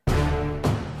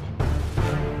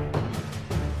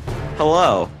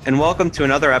Hello, and welcome to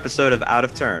another episode of Out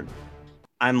of Turn.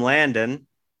 I'm Landon.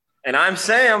 And I'm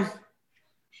Sam.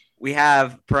 We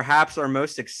have perhaps our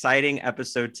most exciting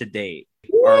episode to date.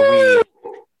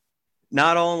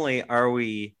 Not only are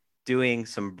we doing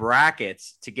some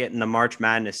brackets to get in the March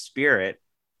Madness spirit,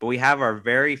 but we have our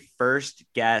very first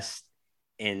guest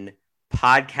in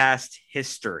podcast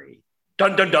history.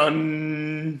 Dun, dun,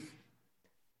 dun.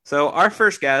 So our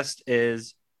first guest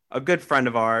is a good friend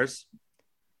of ours,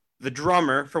 the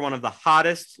drummer for one of the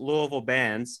hottest Louisville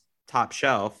bands, Top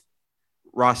Shelf,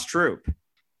 Ross Troop.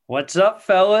 What's up,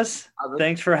 fellas?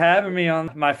 Thanks for having me on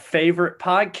my favorite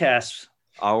podcast.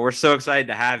 Oh, we're so excited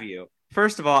to have you.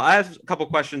 First of all, I have a couple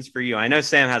questions for you. I know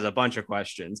Sam has a bunch of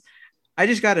questions. I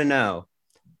just got to know,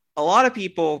 a lot of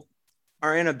people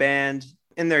are in a band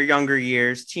in their younger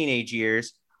years, teenage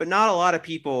years, but not a lot of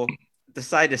people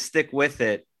decide to stick with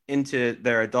it into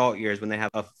their adult years when they have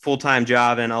a full-time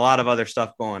job and a lot of other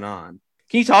stuff going on.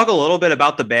 Can you talk a little bit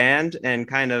about the band and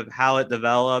kind of how it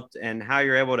developed and how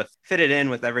you're able to fit it in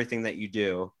with everything that you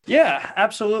do? Yeah,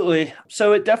 absolutely.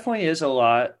 So it definitely is a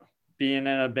lot being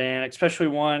in a band, especially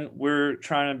one we're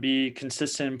trying to be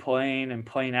consistent in playing and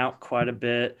playing out quite a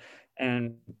bit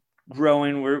and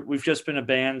growing. We've just been a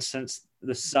band since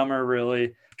the summer,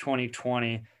 really,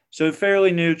 2020. So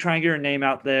fairly new, trying to get our name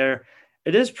out there.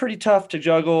 It is pretty tough to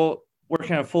juggle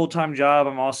working a full-time job.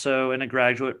 I'm also in a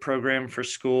graduate program for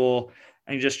school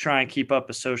and just try and keep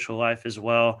up a social life as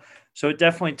well. So it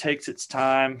definitely takes its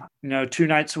time. 2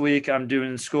 nights a week, I'm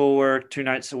doing schoolwork. 2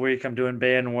 nights a week, I'm doing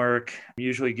band work. I'm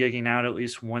usually gigging out at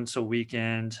least once a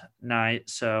weekend night.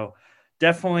 So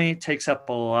definitely takes up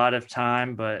a lot of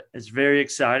time, but it's very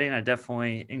exciting. I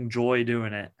definitely enjoy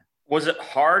doing it. Was it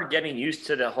hard getting used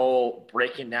to the whole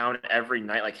breaking down every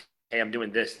night? Like, hey, I'm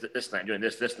doing this night, doing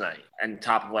this night, and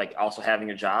top of like also having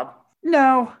a job?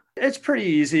 No, it's pretty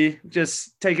easy.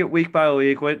 Just take it week by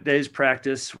week. What days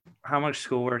practice? How much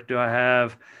schoolwork do I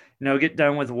have? Get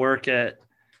done with work at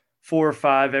 4 or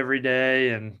 5 every day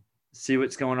and see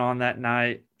what's going on that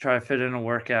night. Try to fit in a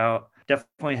workout.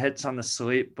 Definitely hits on the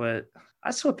sleep, but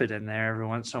I slip it in there every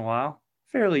once in a while.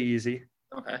 Fairly easy.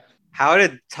 Okay. How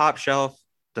did Top Shelf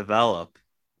develop?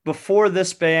 Before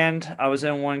this band, I was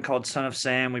in one called Son of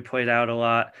Sam. We played out a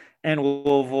lot in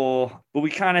Louisville, but we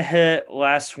kind of hit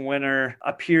last winter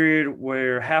a period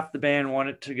where half the band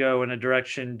wanted to go in a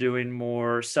direction doing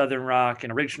more Southern rock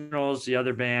and originals. The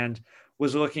other band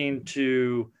was looking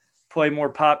to play more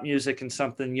pop music and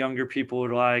something younger people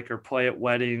would like, or play at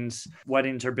weddings.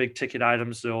 Weddings are big ticket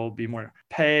items. There'll be more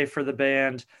pay for the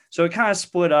band. So it kind of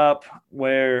split up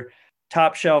where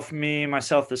Top Shelf, me,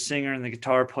 myself, the singer, and the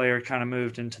guitar player kind of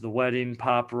moved into the wedding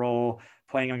pop role,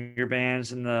 playing on your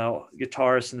bands, and the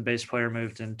guitarist and the bass player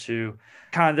moved into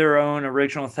kind of their own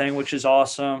original thing, which is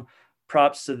awesome.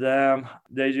 Props to them.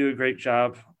 They do a great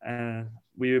job, and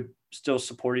we still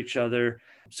support each other.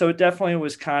 So it definitely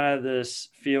was kind of this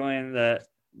feeling that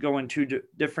going two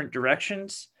different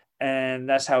directions, and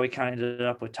that's how we kind of ended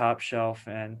up with Top Shelf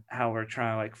and how we're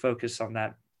trying to like focus on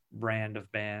that brand of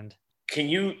band. Can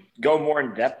you go more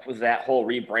in depth with that whole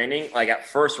rebranding? Like at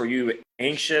first, were you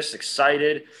anxious,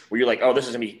 excited? Were you like, oh, this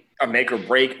is going to be a make or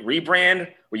break rebrand?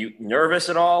 Were you nervous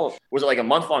at all? Was it like a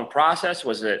month-long process?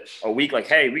 Was it a week like,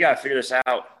 hey, we got to figure this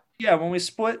out? Yeah, when we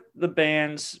split the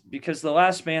bands, because the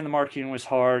last band, the marketing was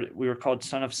hard. We were called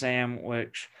Son of Sam,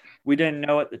 which we didn't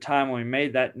know at the time when we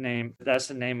made that name. That's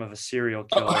the name of a serial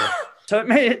killer. So it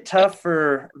made it tough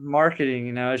for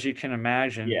marketing, as you can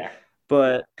imagine. Yeah.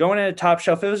 But going into Top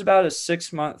Shelf, it was about a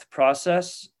 6-month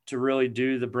process to really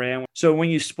do the brand. So when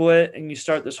you split and you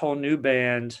start this whole new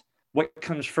band, what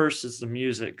comes first is the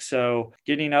music. So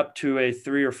getting up to a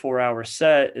 3 or 4 hour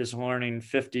set is learning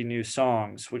 50 new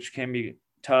songs, which can be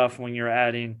tough when you're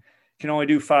can only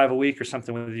do 5 a week or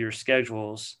something with your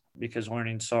schedules, because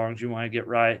learning songs you want to get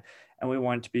right. And we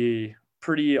want to be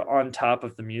pretty on top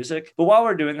of the music. But while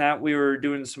we're doing that, we were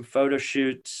doing some photo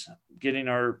shoots, getting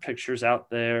our pictures out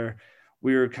there.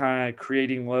 We were kind of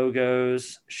creating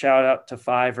logos. Shout out to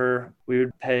Fiverr. We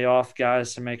would pay off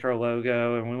guys to make our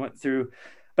logo. And we went through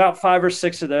about 5 or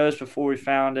 6 of those before we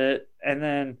found it. And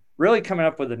then really coming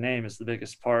up with a name is the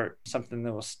biggest part, something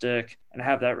that will stick and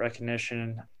have that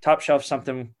recognition. Top Shelf,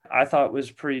 something I thought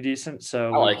was pretty decent.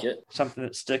 So I like it. Something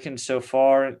that's sticking so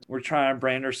far. We're trying to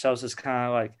brand ourselves as kind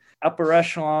of like upper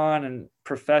echelon and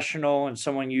professional and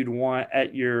someone you'd want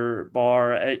at your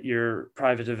bar, at your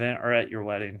private event, or at your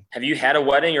wedding. Have you had a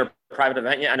wedding or private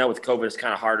event yet? I know with COVID, it's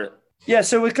kind of hard to. Yeah,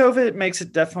 so with COVID, it makes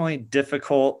it definitely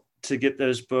difficult to get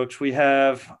those booked. We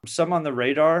have some on the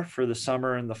radar for the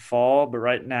summer and the fall, but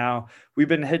right now we've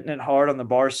been hitting it hard on the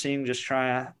bar scene, just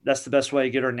that's the best way to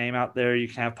get our name out there. You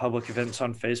can have public events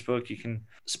on Facebook. You can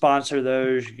sponsor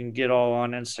those. You can get all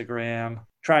on Instagram.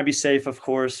 Try and be safe, of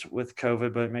course, with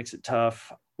COVID, but it makes it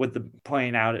tough with the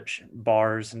playing out at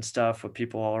bars and stuff with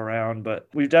people all around. But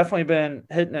we've definitely been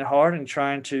hitting it hard and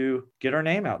trying to get our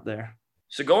name out there.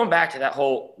 So going back to that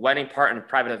whole wedding part and a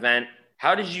private event,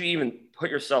 how did you even put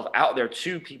yourself out there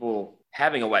to people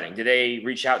having a wedding? Did they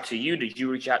reach out to you? Did you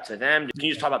reach out to them? Can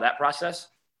you just talk about that process?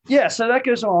 Yeah, so that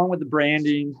goes along with the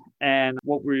branding and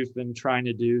what we've been trying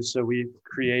to do. So we've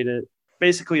created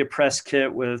basically a press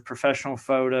kit with professional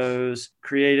photos,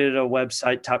 created a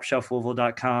website,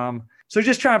 topshelflouisville.com. So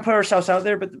just trying to put ourselves out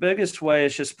there. But the biggest way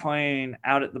is just playing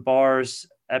out at the bars,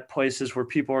 at places where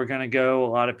people are going to go. A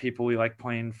lot of people, we like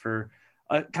playing for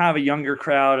a kind of a younger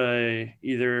crowd,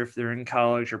 either if they're in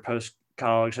college or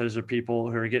post-college. Those are people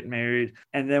who are getting married.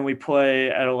 And then we play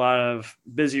at a lot of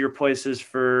busier places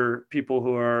for people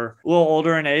who are a little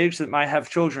older in age that might have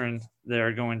children that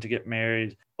are going to get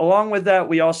married. Along with that,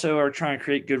 we also are trying to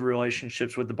create good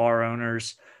relationships with the bar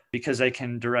owners because they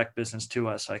can direct business to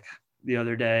us. Like the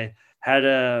other day, had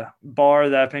a bar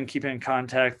that I've been keeping in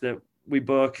contact that we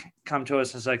book come to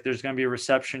us and it's like, there's going to be a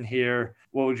reception here.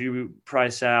 What would you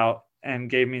price out?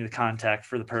 And gave me the contact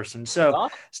for the person. So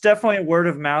it's definitely a word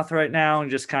of mouth right now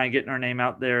and just kind of getting our name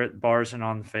out there at bars and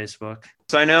on Facebook.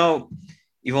 So I know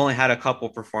you've only had a couple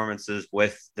performances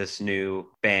with this new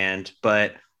band,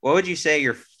 but what would you say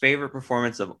your favorite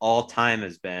performance of all time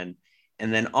has been?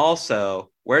 And then also,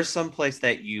 where's some place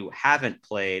that you haven't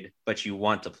played, but you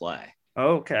want to play?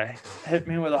 Okay. Hit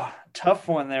me with a tough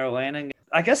one there, Landon.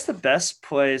 I guess the best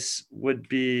place would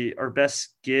be our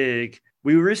best gig.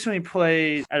 We recently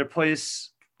played at a place,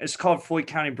 it's called Floyd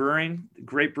County Brewing, a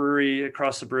great brewery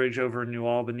across the bridge over in New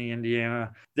Albany,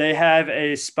 Indiana. They have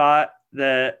a spot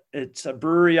that it's a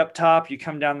brewery up top. You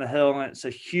come down the hill and it's a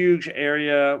huge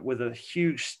area with a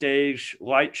huge stage,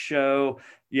 light show.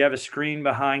 You have a screen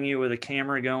behind you with a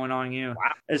camera going on you.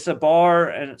 Wow. It's a bar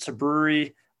and it's a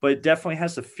brewery, but it definitely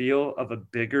has the feel of a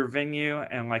bigger venue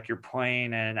and like you're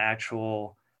playing an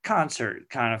actual concert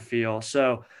kind of feel.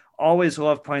 So always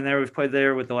love playing there. We've played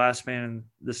there with the last band and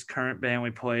this current band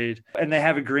we played. And they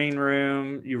have a green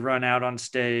room. You run out on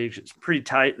stage. It's pretty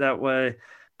tight that way.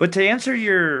 But to answer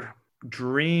your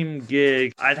dream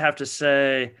gig, I'd have to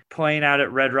say playing out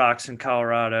at Red Rocks in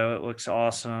Colorado. It looks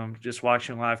awesome. Just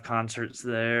watching live concerts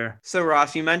there. So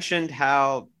Ross, you mentioned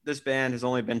how this band has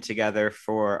only been together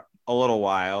for a little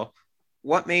while.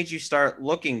 What made you start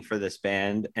looking for this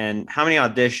band and how many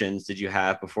auditions did you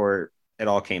have before it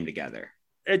all came together?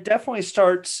 It definitely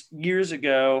starts years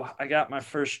ago. I got my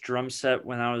first drum set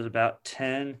when I was about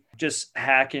 10, just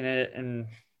hacking it in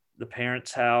the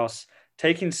parents' house,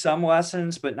 taking some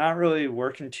lessons, but not really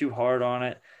working too hard on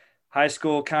it. High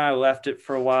school, kind of left it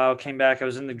for a while, came back. I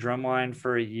was in the drum line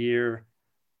for a year.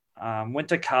 Went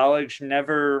to college,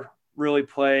 never really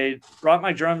played. Brought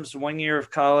my drums 1 year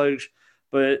of college,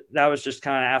 but that was just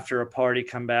kind of after a party,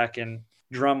 come back and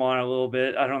drum on a little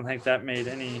bit. I don't think that made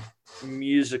any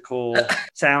musical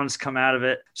sounds come out of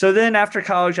it. So then after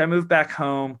college, I moved back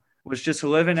home, was just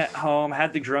living at home,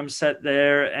 had the drum set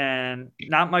there and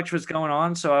not much was going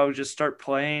on. So I would just start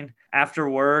playing after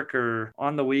work or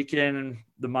on the weekend in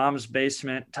the mom's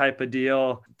basement type of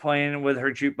deal, playing with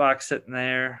her jukebox sitting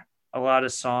there, a lot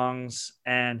of songs.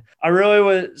 And I really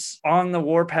was on the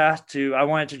warpath I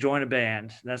wanted to join a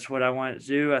band. That's what I wanted to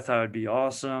do. I thought it'd be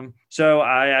awesome. So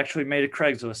I actually made a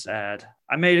Craigslist ad.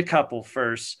 I made a couple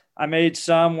first. I made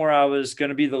some where I was going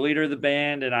to be the leader of the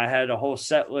band and I had a whole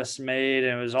set list made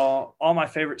and it was all my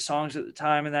favorite songs at the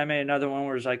time. And I made another one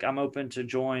where it was like, I'm open to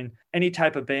join any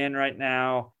type of band right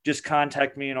now. Just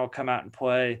contact me and I'll come out and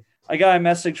play. I got a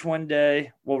message one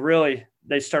day. Well, really,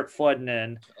 they start flooding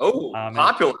in. Oh,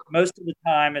 popular. Most of the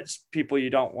time it's people you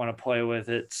don't want to play with.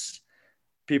 It's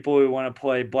people who want to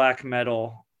play black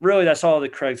metal. Really, that's all the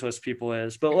Craigslist people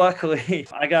is. But luckily,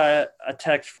 I got a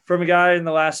text from a guy in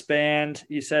the last band.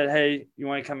 He said, hey, you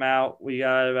want to come out? We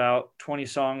got about 20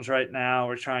 songs right now.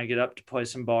 We're trying to get up to play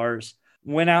some bars.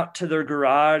 Went out to their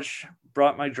garage,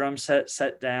 brought my drum set,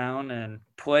 sat down, and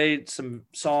played some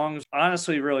songs.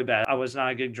 Honestly, really bad. I was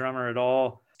not a good drummer at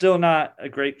all. Still not a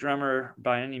great drummer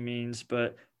by any means,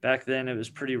 but back then it was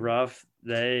pretty rough.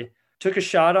 They took a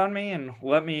shot on me and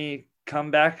let me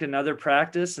come back another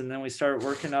practice, and then we started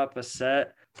working up a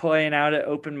set, playing out at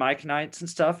open mic nights and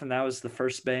stuff, and that was the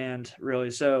first band, really.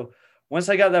 So once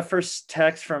I got that first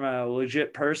text from a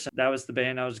legit person, that was the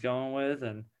band I was going with,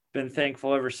 and been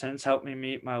thankful ever since. Helped me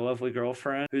meet my lovely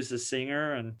girlfriend, who's the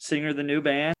singer of the new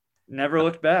band. never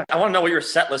looked back. I want to know what your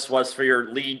set list was for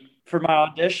your lead. For my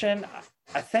audition,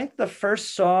 I think the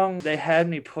first song they had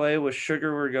me play was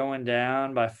Sugar We're Going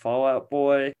Down by Fall Out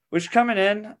Boy, which coming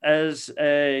in as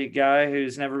a guy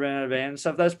who's never been in a band and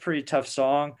stuff, that's a pretty tough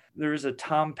song. There was a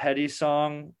Tom Petty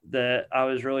song that I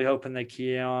was really hoping they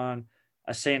key on,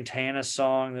 a Santana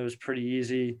song that was pretty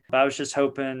easy. But I was just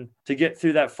hoping to get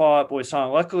through that Fall Out Boy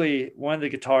song. Luckily, one of the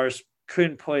guitarists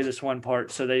couldn't play this one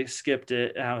part, so they skipped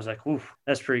it. And I was like, oof,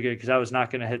 that's pretty good because I was not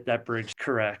going to hit that bridge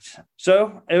correct.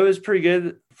 So it was pretty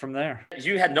good from there.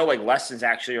 You had no like lessons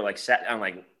actually, or like sat down,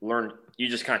 like learned, you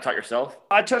just kind of taught yourself?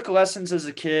 I took lessons as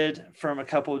a kid from a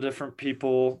couple of different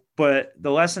people, but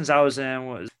the lessons I was in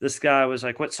was this guy was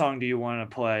like, what song do you want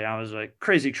to play? I was like,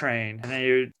 Crazy Train. And then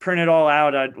he would print it all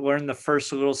out. I'd learn the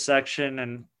first little section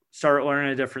and start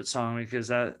learning a different song because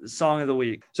that song of the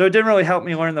week. So it didn't really help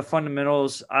me learn the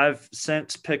fundamentals. I've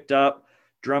since picked up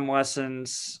drum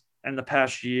lessons in the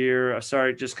past year. I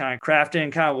started just kind of crafting,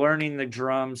 kind of learning the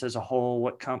drums as a whole,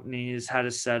 what companies, how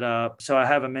to set up. So I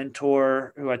have a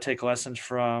mentor who I take lessons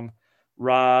from,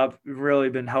 Rob, really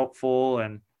been helpful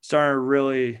and starting to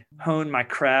really hone my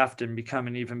craft and become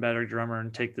an even better drummer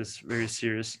and take this very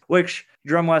serious, which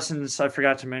drum lessons, I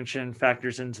forgot to mention,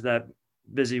 factors into that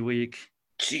busy week.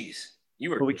 Jeez,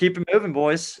 but we keep it moving,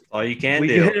 boys. All you can we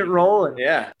do. We get it rolling.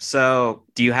 Yeah. So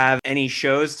do you have any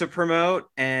shows to promote?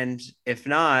 And if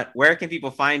not, where can people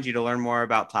find you to learn more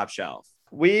about Top Shelf?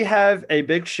 We have a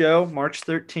big show March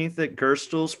 13th at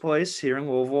Gerstl's Place here in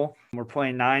Louisville. We're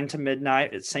playing 9 to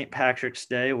midnight at St. Patrick's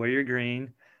Day. Wear your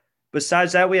green.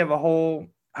 Besides that, we have a whole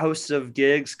host of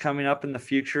gigs coming up in the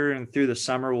future, and through the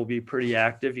summer we'll be pretty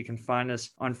active. You can find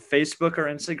us on Facebook or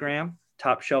Instagram,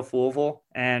 Top Shelf Louisville,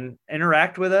 and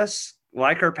interact with us.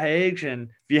 Like our page. And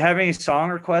if you have any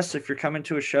song requests, if you're coming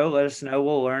to a show, let us know.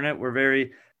 We'll learn it. We're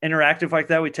very interactive like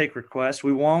that. We take requests.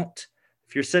 We won't,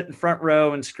 if you're sitting front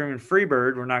row and screaming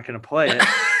Freebird, we're not going to play it.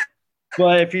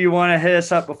 But if you want to hit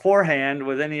us up beforehand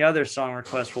with any other song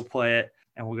requests, we'll play it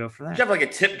and we'll go from there. You have like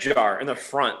a tip jar in the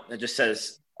front that just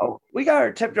says, oh, we got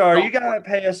our tip jar. You got to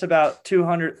pay us about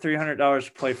 $200, $300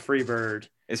 to play Freebird.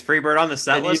 Is Freebird on the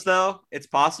set list, though? It's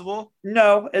possible?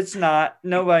 No, it's not.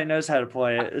 Nobody knows how to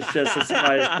play it. It's just that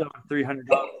somebody's throwing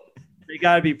 $300. They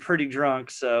got to be pretty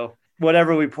drunk, so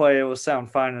whatever we play, it will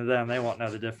sound fine to them. They won't know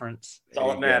the difference. That's all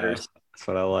that matters. That's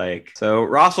what I like. So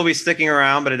Ross will be sticking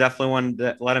around, but I definitely wanted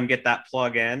to let him get that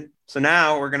plug in. So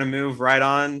now we're going to move right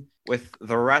on with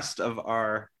the rest of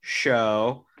our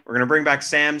show. We're going to bring back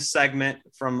Sam's segment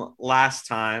from last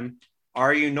time,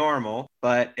 Are You Normal?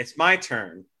 But it's my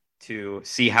turn to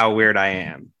see how weird I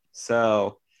am.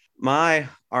 So my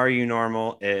Are You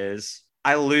Normal is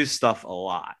I lose stuff a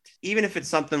lot. Even if it's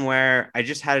something where I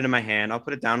just had it in my hand, I'll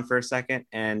put it down for a second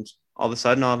and all of a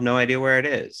sudden I'll have no idea where it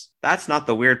is. That's not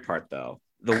the weird part though.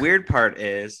 The weird part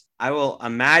is I will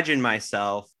imagine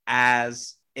myself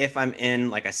as if I'm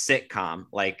in like a sitcom,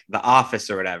 like The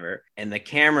Office or whatever, and the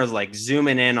camera's like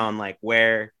zooming in on like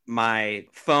where my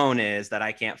phone is that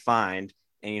I can't find.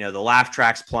 And, you know, the laugh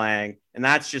track's playing. And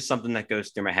that's just something that goes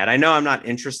through my head. I know I'm not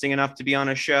interesting enough to be on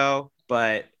a show,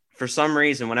 but for some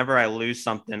reason, whenever I lose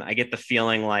something, I get the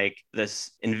feeling like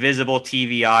this invisible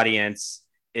TV audience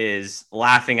is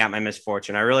laughing at my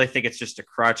misfortune. I really think it's just a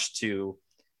crutch to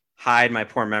hide my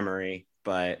poor memory,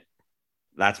 but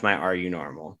that's my Are You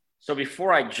Normal? So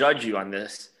before I judge you on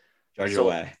this, judge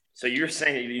away. So you're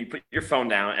saying that you put your phone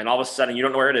down and all of a sudden you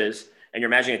don't know where it is. And you're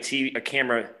imagining a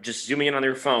camera just zooming in on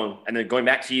your phone and then going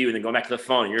back to you and then going back to the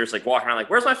phone. And you're just like walking around like,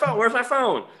 where's my phone? Where's my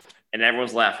phone? And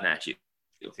everyone's laughing at you.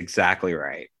 That's exactly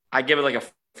right. I give it like a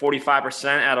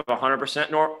 45% out of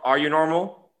 100%. Are you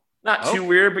normal? Not too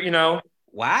weird, but you know.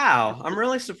 Wow. I'm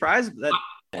really surprised that.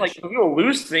 Like people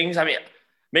lose things. I mean,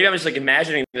 maybe I'm just like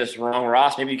imagining this wrong,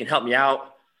 Ross. Maybe you can help me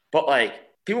out. But like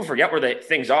people forget where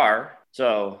things are.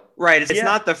 So. Right. It's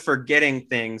not the forgetting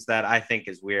things that I think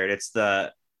is weird. It's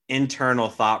the internal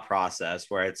thought process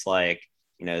where it's like,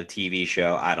 you know, the TV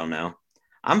show. I don't know.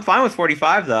 I'm fine with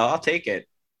 45 though. I'll take it.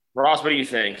 Ross, what do you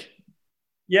think?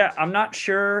 Yeah, I'm not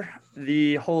sure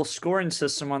the whole scoring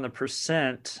system on the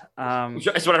percent.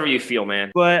 It's whatever you feel,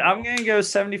 man. But I'm going to go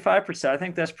 75%. I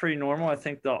think that's pretty normal. I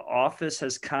think The Office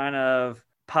has kind of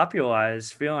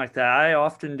popularized feeling like that. I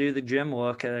often do the gym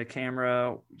look at a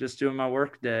camera just doing my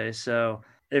work day. So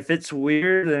if it's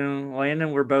weird, then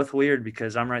Landon, we're both weird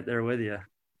because I'm right there with you.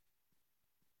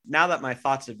 Now that my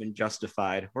thoughts have been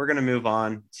justified, we're going to move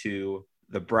on to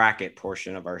the bracket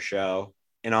portion of our show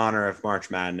in honor of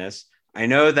March Madness. I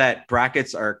know that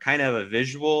brackets are kind of a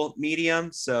visual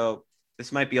medium, so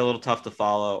This might be a little tough to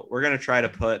follow. We're going to try to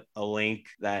put a link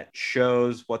that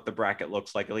shows what the bracket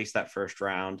looks like, at least that first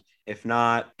round. If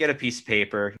not, get a piece of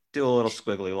paper, do a little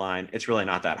squiggly line. It's really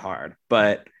not that hard.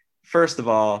 But first of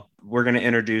all, we're going to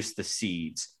introduce the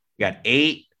seeds. We got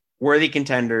 8 worthy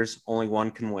contenders, only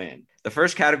one can win. The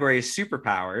first category is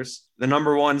superpowers. The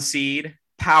number 1 seed,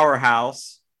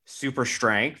 powerhouse, super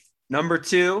strength. Number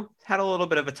 2 had a little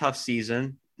bit of a tough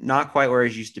season, not quite where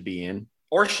he's used to being.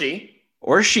 Or she,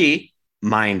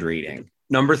 mind reading.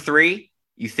 Number 3,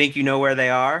 you think you know where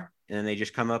they are, and then they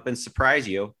just come up and surprise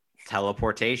you.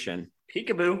 Teleportation.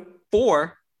 peekaboo.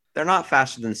 4, they're not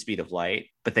faster than the speed of light,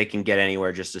 but they can get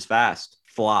anywhere just as fast.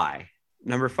 Fly.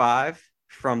 Number 5,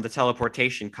 from the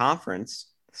teleportation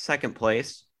conference, second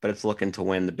place, but it's looking to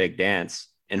win the big dance.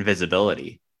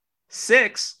 Invisibility.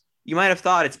 6, you might have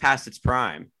thought it's past its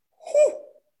prime,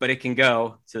 but it can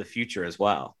go to the future as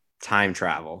well. Time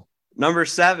travel. Number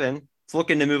 7, it's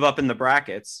looking to move up in the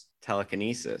brackets.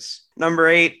 Telekinesis. Number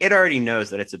 8, it already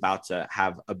knows that it's about to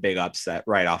have a big upset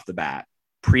right off the bat.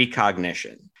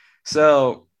 Precognition.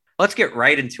 So let's get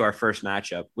right into our first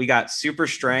matchup. We got super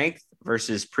strength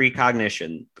versus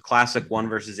precognition, the classic 1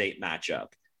 versus 8 matchup.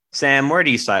 Sam, where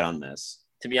do you side on this?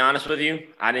 To be honest with you,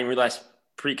 I didn't realize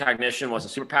precognition was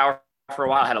a superpower for a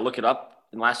while. I had to look it up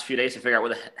in the last few days to figure out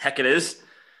what the heck it is.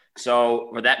 So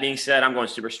with that being said, I'm going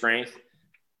super strength.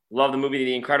 Love the movie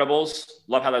The Incredibles.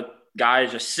 Love how the guy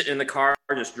is just sitting in the car,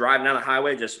 just driving down the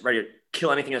highway, just ready to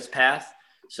kill anything in its path.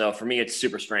 So for me, it's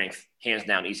super strength. Hands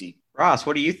down, easy. Ross,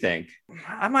 what do you think?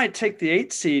 I might take the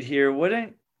 8 seed here.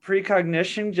 Wouldn't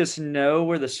precognition just know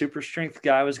where the super strength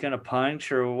guy was going to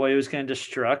punch or what he was going to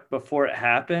destruct before it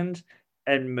happened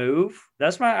and move?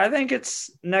 I think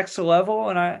it's next level,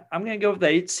 and I'm going to go with the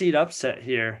 8 seed upset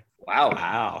here.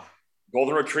 Wow.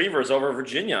 Golden Retrievers over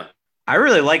Virginia. I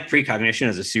really like precognition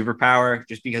as a superpower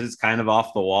just because it's kind of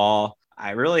off the wall.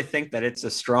 I really think that it's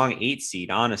a strong 8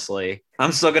 seed, honestly.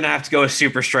 I'm still going to have to go with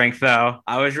super strength, though.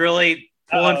 I was really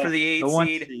pulling for the 8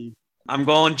 seed. I'm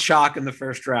going chalk in the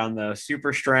first round, though.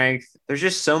 Super strength. There's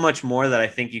just so much more that I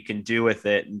think you can do with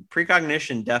it. And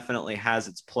precognition definitely has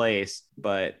its place,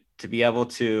 but to be able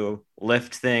to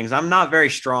lift things, I'm not very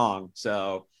strong.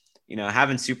 So,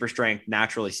 having super strength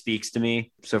naturally speaks to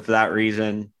me. So for that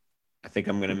reason, I think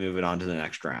I'm going to move it on to the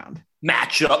next round.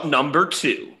 Matchup number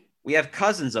 2. We have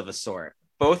cousins of a sort.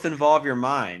 Both involve your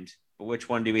mind, but which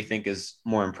one do we think is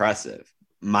more impressive?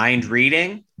 Mind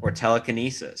reading or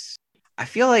telekinesis? I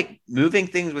feel like moving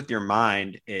things with your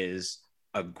mind is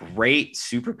a great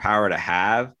superpower to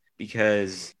have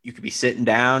because you could be sitting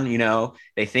down,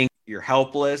 they think you're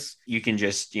helpless. You can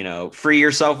just, free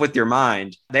yourself with your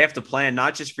mind. They have to plan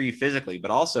not just for you physically,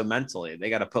 but also mentally. They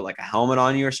got to put like a helmet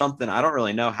on you or something. I don't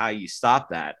really know how you stop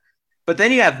that. But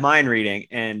then you have mind reading,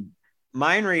 and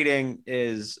mind reading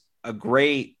is a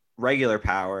great regular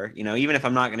power. Even if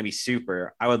I'm not going to be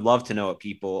super, I would love to know what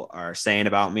people are saying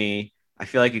about me. I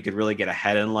feel like you could really get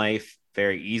ahead in life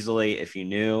very easily if you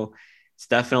knew. It's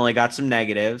definitely got some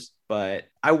negatives, but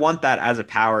I want that as a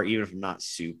power, even if I'm not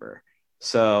super.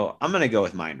 So I'm going to go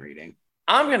with mind reading.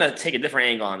 I'm going to take a different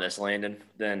angle on this, Landon,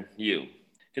 than you.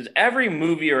 Because every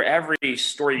movie or every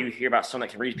story you hear about someone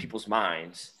that can read people's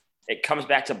minds, it comes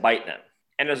back to bite them.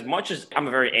 And as much as I'm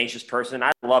a very anxious person,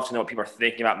 I love to know what people are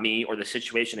thinking about me or the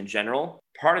situation in general.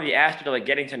 Part of the aspect of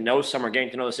getting to know someone, getting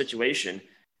to know the situation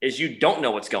is you don't know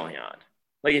what's going on.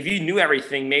 Like if you knew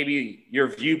everything, maybe your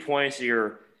viewpoints or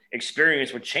your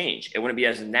experience would change. It wouldn't be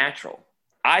as natural.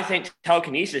 I think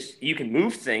telekinesis, you can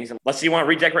move things. Let's say you want to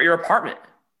redecorate your apartment.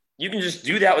 You can just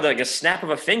do that with a snap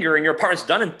of a finger and your apartment's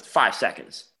done in 5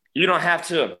 seconds. You don't have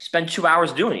to spend 2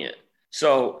 hours doing it.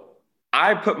 So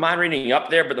I put mind reading up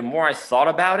there, but the more I thought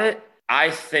about it, I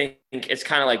think it's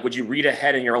kind of like, would you read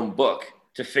ahead in your own book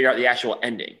to figure out the actual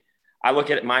ending? I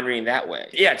look at it mind reading that way.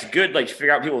 Yeah, it's good to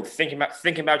figure out people thinking about you,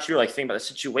 thinking about the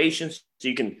situations so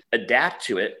you can adapt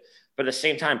to it. But at the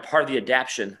same time, part of the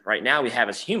adaptation right now we have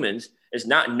as humans is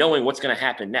not knowing what's going to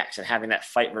happen next and having that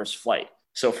fight versus flight.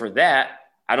 So for that,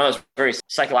 I know it's very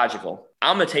psychological.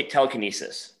 I'm going to take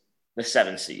telekinesis, the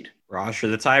 7 seed. Ross, for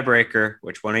the tiebreaker,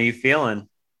 which one are you feeling?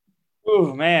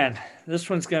 Oh, man, this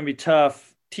one's going to be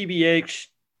tough. TBH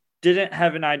didn't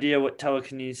have an idea what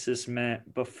telekinesis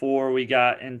meant before we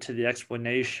got into the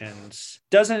explanations.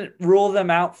 Doesn't rule them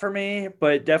out for me,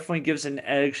 but it definitely gives an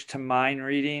edge to mind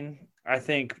reading. I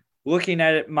think looking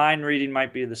at it, mind reading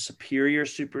might be the superior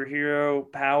superhero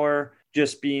power,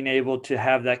 just being able to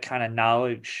have that kind of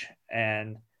knowledge.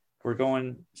 And we're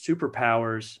going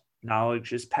superpowers.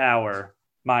 Knowledge is power.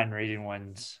 Mind reading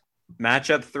wins.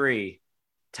 Matchup 3,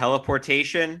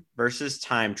 teleportation versus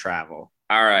time travel.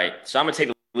 All right. So I'm going to take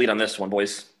the lead on this one,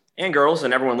 boys and girls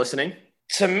and everyone listening.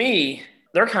 To me,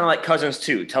 they're kind of like cousins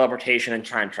too, teleportation and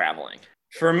time traveling.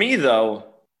 For me, though,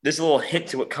 this is a little hint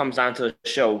to what comes onto the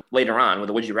show later on with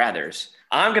the Would You Rathers.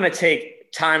 I'm going to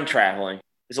take time traveling.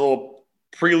 It's a little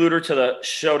prelude to the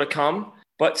show to come.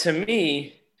 But to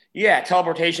me, yeah,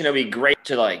 teleportation would be great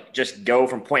to like just go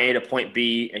from point A to point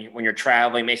B. And when you're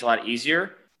traveling, it makes it a lot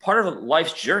easier. Part of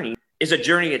life's journey is a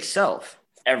journey itself,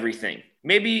 everything.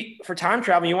 Maybe for time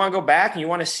traveling, you want to go back and you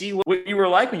want to see what you were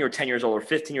like when you were 10 years old or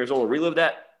 15 years old, relive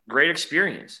that great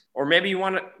experience. Or maybe you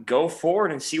want to go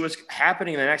forward and see what's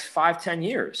happening in the next 5-10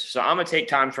 years. So I'm going to take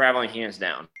time traveling hands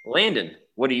down. Landon,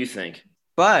 what do you think?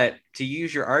 But to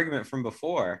use your argument from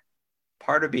before,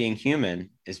 part of being human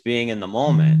is being in the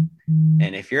moment.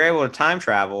 And if you're able to time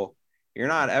travel, you're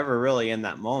not ever really in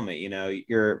that moment. You know,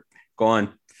 you're going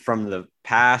from the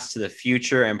past to the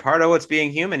future. And part of what's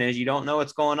being human is you don't know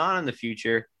what's going on in the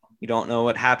future. You don't know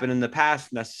what happened in the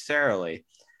past necessarily.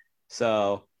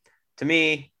 So to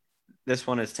me, this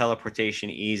one is teleportation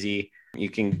easy. You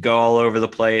can go all over the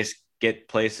place, get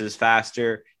places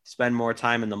faster, spend more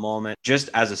time in the moment just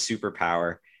as a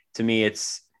superpower. To me,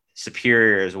 it's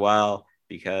superior as well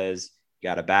because you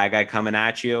got a bad guy coming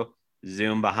at you,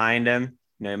 zoom behind him.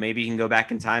 You know, maybe you can go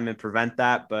back in time and prevent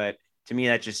that. But to me,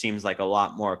 that just seems like a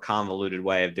lot more convoluted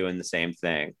way of doing the same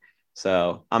thing.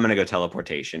 So I'm going to go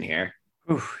teleportation here.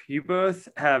 Ooh, you both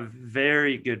have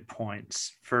very good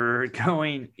points for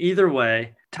going either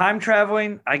way. Time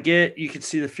traveling, I get you can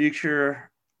see the future,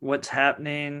 what's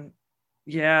happening.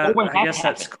 Yeah, I guess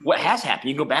that's cool. What has happened.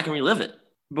 You can go back and relive it.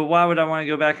 But why would I want to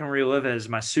go back and relive it as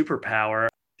my superpower?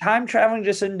 Time traveling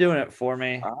just isn't doing it for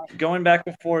me. Going back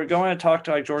before, going to talk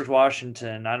to like George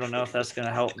Washington, I don't know if that's going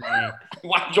to help me.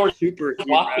 Why George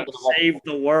Washington save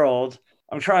the world?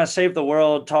 I'm trying to save the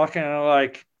world, talking to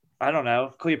like, I don't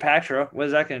know, Cleopatra. What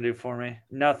is that going to do for me?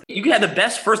 Nothing. You can have the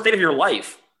best first date of your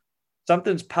life.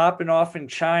 Something's popping off in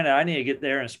China. I need to get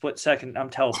there in a split second. I'm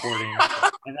teleporting.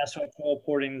 And that's why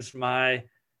teleporting's my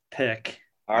pick.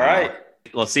 All right.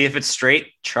 Let's see if it's straight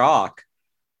chalk.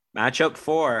 Matchup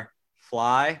 4,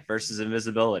 fly versus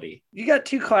invisibility. You got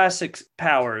two classic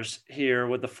powers here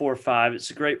with the 4-5. It's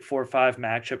a great 4-5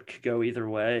 matchup. Could go either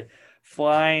way.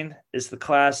 Flying is the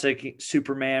classic.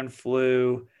 Superman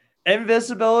flew.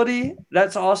 Invisibility,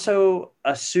 that's also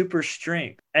a super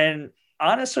strength. And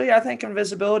honestly, I think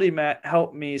invisibility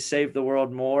helped me save the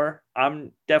world more.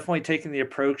 I'm definitely taking the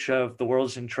approach of the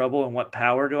world's in trouble and what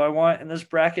power do I want in this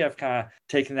bracket. I've kind of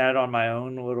taken that on my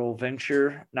own little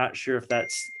venture. Not sure if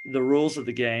that's the rules of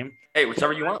the game. Hey,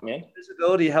 whichever you want, man.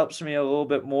 Invisibility helps me a little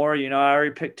bit more. You know, I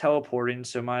already picked teleporting,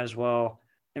 so might as well.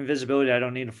 Invisibility, I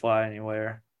don't need to fly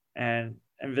anywhere. And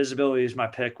invisibility is my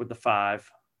pick with the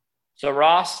 5. So,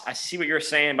 Ross, I see what you're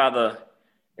saying about the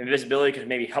invisibility could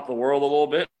maybe help the world a little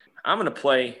bit. I'm going to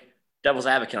play devil's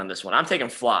advocate on this one. I'm taking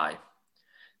fly.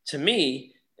 To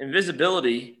me,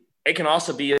 invisibility, it can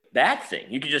also be a bad thing.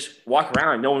 You could just walk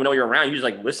around and no one will know you're around. You just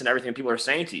like listen to everything people are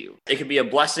saying to you. It could be a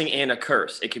blessing and a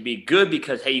curse. It could be good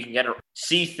because, hey, you can get to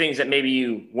see things that maybe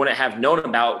you wouldn't have known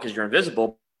about because you're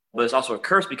invisible. But it's also a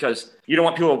curse because you don't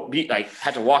want people to be like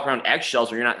have to walk around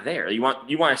eggshells when you're not there. You want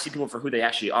to see people for who they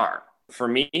actually are. For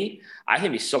me, I think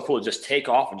it'd be so cool to just take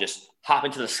off and just hop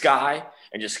into the sky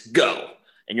and just go.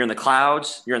 And you're in the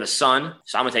clouds, you're in the sun.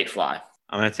 So I'm going to take fly.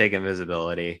 I'm going to take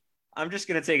invisibility. I'm just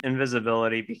going to take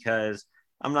invisibility because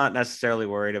I'm not necessarily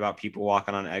worried about people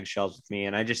walking on eggshells with me.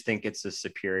 And I just think it's a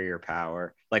superior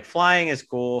power. Like flying is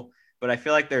cool, but I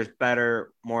feel like there's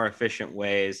better, more efficient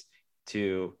ways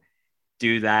to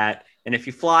do that. And if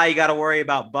you fly, you got to worry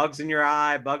about bugs in your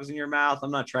eye, bugs in your mouth. I'm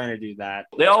not trying to do that.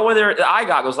 They all wear their eye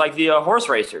goggles like the horse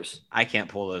racers. I can't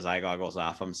pull those eye goggles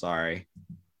off. I'm sorry.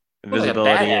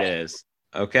 Invisibility it is.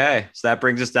 Okay. So that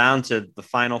brings us down to the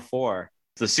final 4.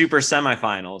 The super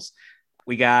semifinals.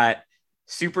 We got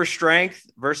super strength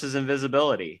versus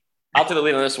invisibility. I'll take the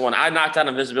lead on this one. I knocked out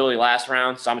invisibility last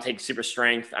round, so I'm going to take super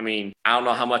strength. I mean, I don't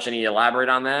know how much I need to elaborate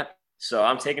on that. So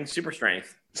I'm taking super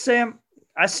strength. Sam,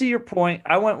 I see your point.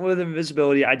 I went with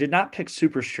invisibility. I did not pick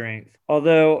super strength.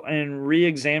 Although in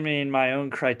re-examining my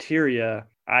own criteria,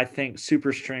 I think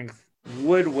super strength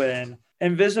would win.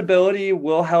 Invisibility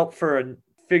will help for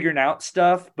figuring out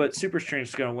stuff, but super strength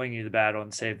is going to win you the battle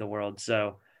and save the world.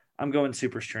 So I'm going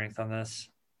super strength on this.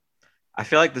 I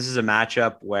feel like this is a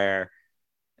matchup where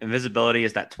invisibility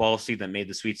is that 12 seed that made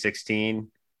the Sweet 16,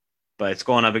 but it's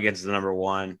going up against the number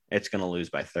 1. It's going to lose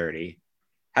by 30.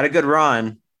 Had a good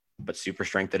run, but super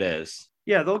strength it is.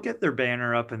 Yeah, they'll get their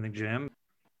banner up in the gym.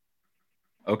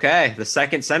 Okay, the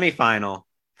second semifinal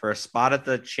for a spot at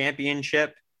the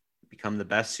championship, become the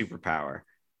best superpower.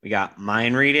 We got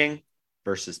mind reading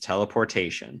versus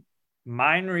teleportation.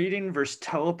 Mind reading versus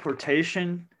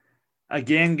teleportation.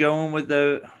 Again, going with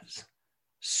the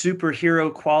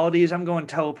superhero qualities, I'm going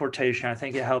teleportation. I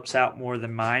think it helps out more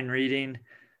than mind reading.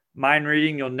 Mind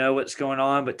reading, you'll know what's going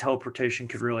on, but teleportation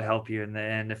could really help you in the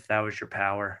end if that was your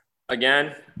power.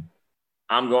 Again,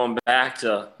 I'm going back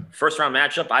to first round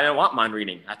matchup. I didn't want mind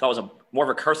reading. I thought it was more of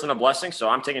a curse than a blessing, so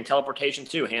I'm taking teleportation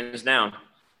too, hands down.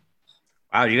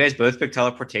 Wow, you guys both pick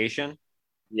teleportation?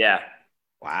 Yeah.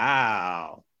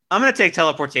 Wow. I'm going to take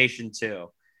teleportation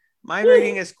too. Mind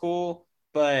reading is cool,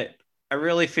 but I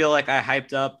really feel like I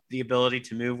hyped up the ability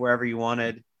to move wherever you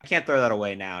wanted. I can't throw that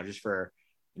away now just for,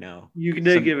 You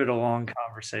did give it a long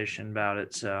conversation about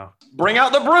it, so. Bring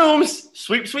out the brooms.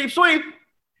 Sweep, sweep, sweep.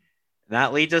 And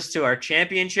that leads us to our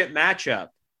championship matchup.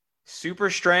 Super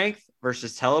strength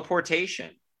versus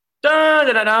teleportation. Dun,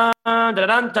 dun, dun, dun, dun,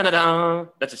 dun, dun, dun.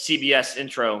 That's a CBS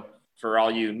intro for all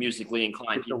you musically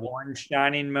inclined Get the people. one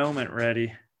shining moment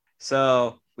ready.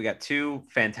 So we got two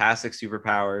fantastic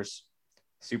superpowers,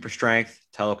 super strength,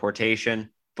 teleportation,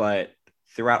 but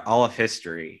throughout all of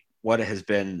history, what has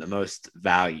been the most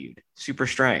valued? Super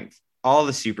strength. All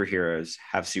the superheroes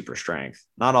have super strength.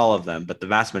 Not all of them, but the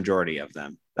vast majority of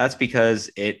them. That's because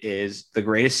it is the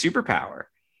greatest superpower.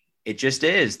 It just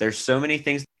is. There's so many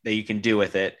things that you can do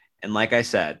with it. And like I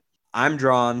said, I'm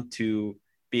drawn to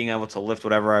being able to lift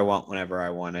whatever I want whenever I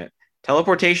want it.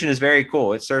 Teleportation is very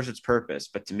cool. It serves its purpose.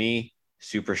 But to me,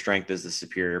 super strength is the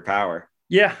superior power.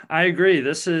 Yeah, I agree.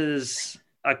 This is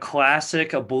a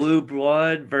classic, a blue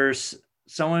blood versus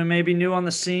someone maybe new on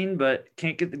the scene, but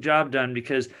can't get the job done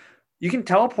because you can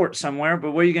teleport somewhere,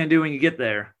 but what are you going to do when you get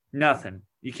there? Nothing.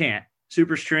 You can't.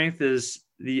 Super strength is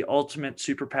the ultimate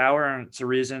superpower, and it's the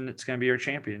reason it's going to be your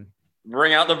champion.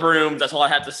 Bring out the brooms. That's all I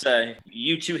have to say.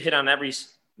 You two hit on every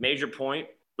major point.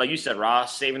 Like you said,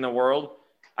 Ross, saving the world.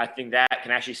 I think that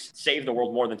can actually save the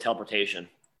world more than teleportation.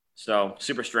 So,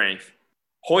 super strength.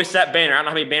 Hoist that banner. I don't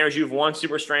know how many banners you've won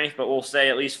super strength, but we'll say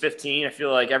at least 15. I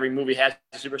feel like every movie has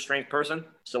a super strength person.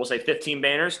 So we'll say 15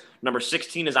 banners. Number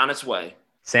 16 is on its way.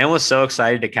 Sam was so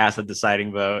excited to cast a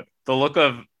deciding vote. The look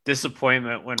of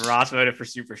disappointment when Ross voted for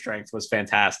super strength was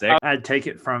fantastic. I'd take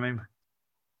it from him.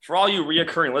 For all you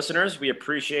reoccurring listeners, we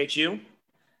appreciate you.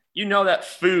 You know that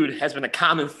food has been a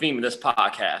common theme of this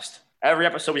podcast. Every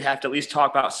episode, we have to at least talk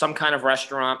about some kind of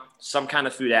restaurant, some kind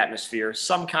of food atmosphere,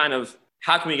 some kind of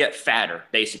how can we get fatter,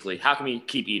 basically? How can we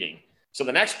keep eating? So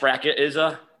the next bracket is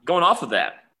going off of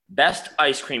that. Best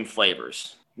ice cream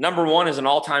flavors. Number 1 is an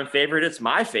all-time favorite. It's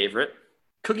my favorite.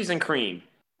 Cookies and cream.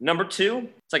 Number 2,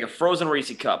 it's like a frozen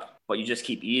Reese's cup, but you just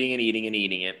keep eating and eating and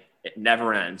eating it. It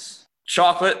never ends.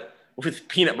 Chocolate with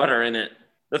peanut butter in it.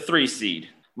 The 3 seed.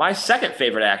 My second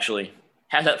favorite actually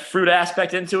has that fruit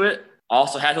aspect into it.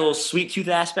 Also has a little sweet tooth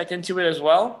aspect into it as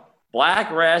well.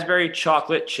 Black raspberry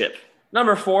chocolate chip.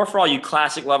 Number 4, for all you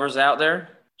classic lovers out there,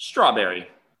 strawberry.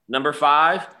 Number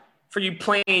 5, for you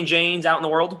plain Janes out in the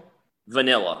world,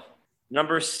 vanilla.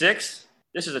 Number 6,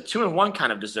 this is a 2-in-1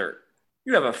 kind of dessert.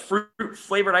 You have a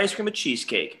fruit-flavored ice cream with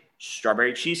cheesecake.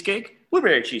 Strawberry cheesecake,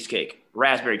 blueberry cheesecake,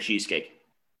 raspberry cheesecake.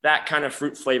 That kind of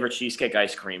fruit-flavored cheesecake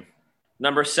ice cream.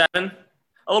 Number 7,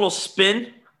 a little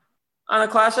spin on a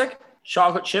classic,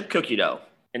 chocolate chip cookie dough.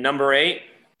 And number 8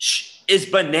 is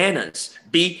bananas.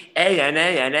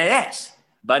 B-A-N-A-N-A-S.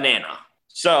 Banana.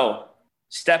 So,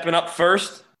 stepping up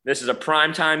first, this is a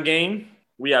primetime game.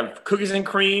 We have cookies and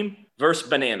cream versus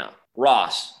banana.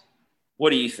 Ross, what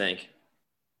do you think?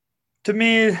 To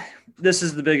me, this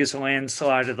is the biggest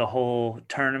landslide of the whole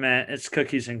tournament. It's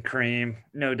cookies and cream,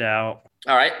 no doubt.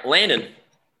 All right, Landon.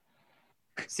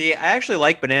 See, I actually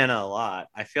like banana a lot.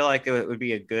 I feel like it would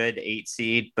be a good 8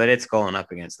 seed, but it's going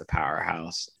up against the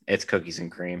powerhouse. It's cookies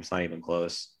and cream. It's not even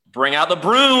close. Bring out the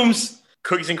brooms.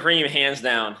 Cookies and cream, hands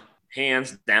down.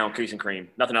 Hands down, cookies and cream.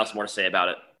 Nothing else more to say about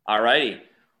it. All righty.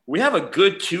 We have a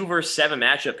good 2 versus 7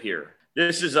 matchup here.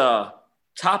 This is a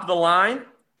top of the line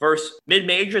versus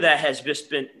mid-major that has just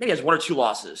been, maybe has 1 or 2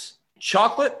 losses.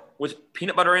 Chocolate with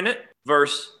peanut butter in it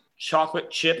versus chocolate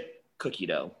chip cookie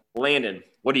dough. Landon,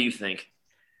 what do you think?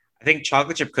 I think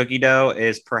chocolate chip cookie dough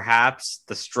is perhaps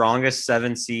the strongest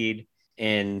 7 seed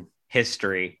in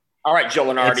history. All right, Joe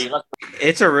Lenardi.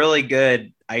 It's a really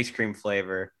good ice cream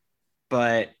flavor,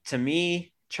 but to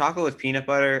me, chocolate with peanut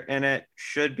butter in it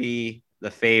should be the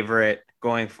favorite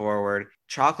going forward.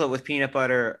 Chocolate with peanut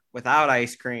butter without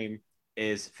ice cream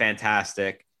is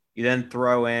fantastic. You then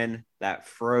throw in that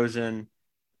frozen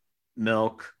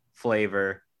milk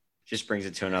flavor, just brings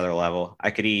it to another level.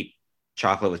 I could eat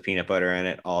chocolate with peanut butter in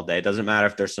it all day. It doesn't matter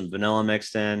if there's some vanilla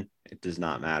mixed in. It does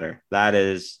not matter. That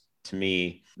is, to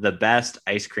me, the best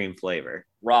ice cream flavor.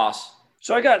 Ross.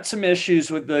 So I got some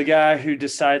issues with the guy who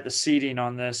decided the seating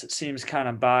on this. It seems kind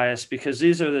of biased because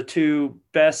these are the two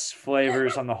best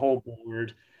flavors on the whole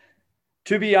board.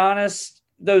 To be honest,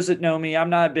 those that know me,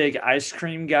 I'm not a big ice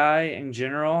cream guy in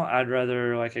general. I'd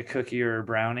rather like a cookie or a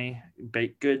brownie,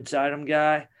 baked goods item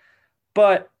guy.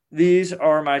 But these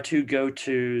are my two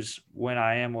go-tos when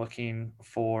I am looking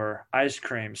for ice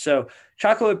cream. So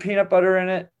chocolate with peanut butter in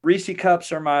it. Reese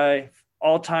Cups are my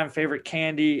all-time favorite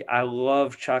candy. I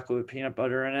love chocolate with peanut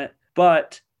butter in it.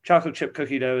 But chocolate chip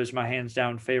cookie dough is my hands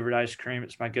down favorite ice cream.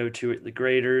 It's my go-to at the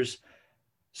Graders.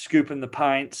 Scooping the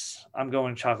pints. I'm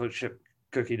going chocolate chip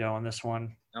cookie dough on this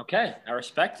one. Okay, I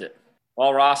respect it.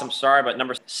 Well, Ross, I'm sorry, but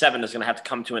number 7 is going to have to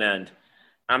come to an end.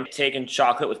 I'm taking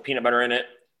chocolate with peanut butter in it.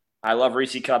 I love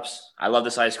Reese Cups. I love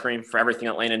this ice cream for everything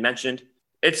that Landon mentioned.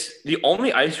 It's the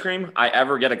only ice cream I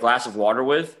ever get a glass of water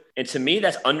with. And to me,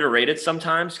 that's underrated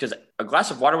sometimes because a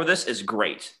glass of water with this is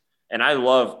great. And I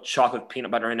love chocolate with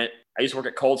peanut butter in it. I used to work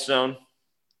at Cold Stone.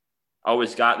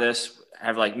 Always got this. I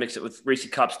have like mixed it with Reese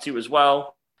Cups too as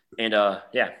well. And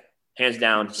yeah, hands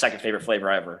down, second favorite flavor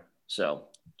ever. So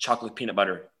chocolate peanut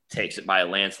butter takes it by a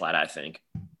landslide, I think.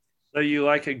 So you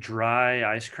like a dry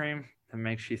ice cream that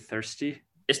makes you thirsty?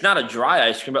 It's not a dry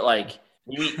ice cream, but like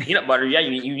you eat peanut butter, yeah,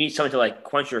 you need something to like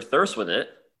quench your thirst with it.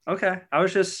 Okay. I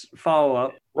was just follow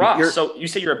up. Ross, so you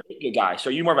say you're a baked guy. So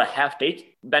are you more of a half-baked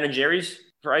Ben & Jerry's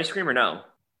for ice cream or no?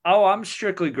 Oh, I'm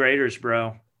strictly Graders,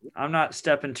 bro. I'm not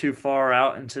stepping too far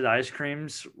out into the ice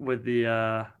creams with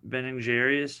the Ben &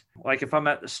 Jerry's. Like if I'm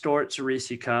at the store, it's a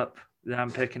Reese Cup that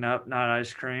I'm picking up, not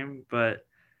ice cream. But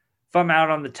if I'm out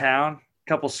on the town, a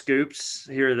couple scoops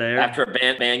here or there. After a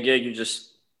band gig, you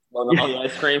just load up on the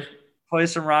ice cream. Play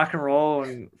some rock and roll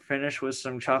and finish with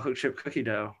some chocolate chip cookie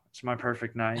dough. It's my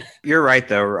perfect night. You're right,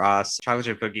 though, Ross. Chocolate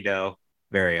chip cookie dough,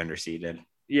 very underseeded.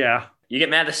 Yeah. You get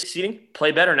mad at the seating?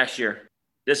 Play better next year.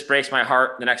 This breaks my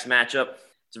heart. The next matchup.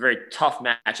 It's a very tough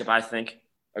matchup, I think.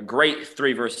 A great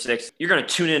 3 versus 6. You're going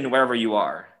to tune in wherever you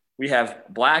are. We have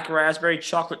black raspberry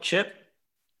chocolate chip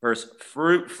versus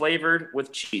fruit flavored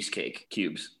with cheesecake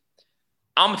cubes.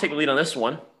 I'm going to take the lead on this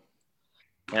one.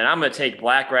 And I'm going to take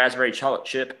black raspberry chocolate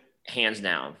chip hands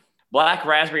down. Black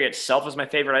raspberry itself is my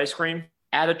favorite ice cream.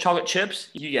 Added chocolate chips,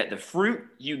 you get the fruit,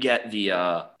 you get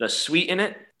the sweet in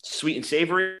it, sweet and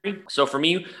savory. So for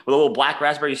me, with a little black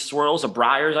raspberry swirls, a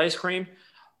Breyers ice cream.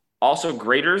 Also,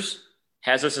 Graders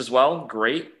has this as well.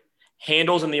 Great.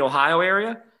 Handles in the Ohio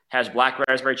area has black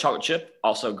raspberry chocolate chip.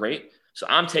 Also great. So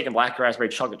I'm taking black raspberry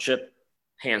chocolate chip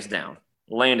hands down.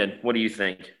 Landon, what do you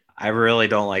think? I really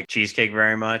don't like cheesecake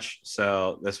very much.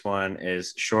 So this one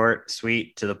is short,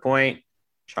 sweet, to the point,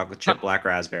 chocolate chip, black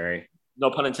raspberry. No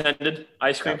pun intended.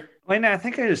 Ice cream. Wait, I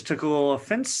think I just took a little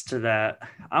offense to that.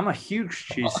 I'm a huge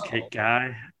cheesecake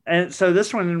guy. And so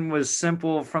this one was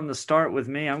simple from the start with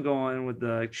me. I'm going with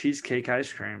the cheesecake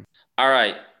ice cream. All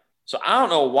right. So I don't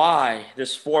know why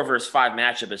this 4 versus 5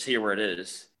 matchup is here where it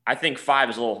is. I think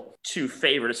 5 is a little too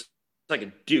favored. It's like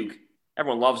a Duke.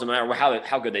 Everyone loves them no matter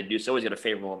how good they do. So always get a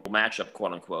favorable matchup,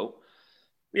 quote unquote.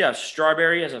 We have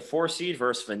strawberry as a 4 seed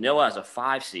versus vanilla as a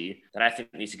 5 seed that I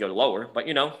think needs to go lower. But,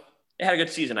 you know, it had a good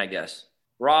season, I guess.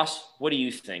 Ross, what do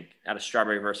you think out of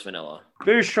strawberry versus vanilla?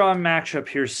 Very strong matchup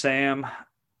here, Sam.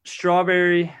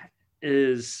 Strawberry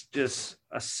is just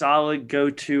a solid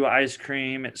go-to ice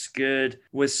cream. It's good.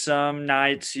 With some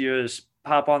nights, you just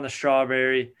pop on the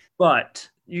strawberry. But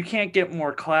you can't get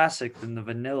more classic than the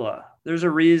vanilla. There's a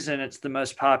reason it's the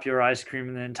most popular ice cream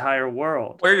in the entire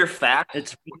world. Where are your facts?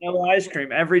 It's vanilla ice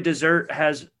cream. Every dessert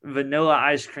has vanilla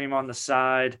ice cream on the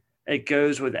side. It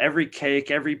goes with every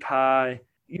cake, every pie.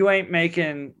 You ain't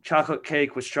making chocolate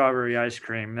cake with strawberry ice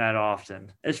cream that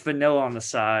often. It's vanilla on the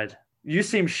side. You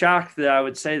seem shocked that I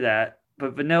would say that,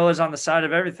 but vanilla is on the side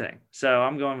of everything. So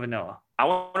I'm going vanilla. I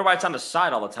wonder why it's on the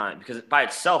side all the time, because by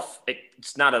itself,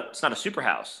 it's not a super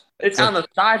house. It's on the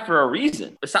side for a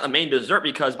reason. It's not the main dessert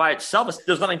because by itself,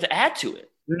 there's nothing to add to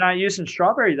it. You're not using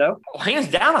strawberry, though. Well, hands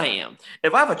down, I am.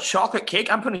 If I have a chocolate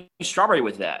cake, I'm putting strawberry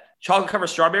with that. Chocolate covered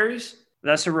strawberries?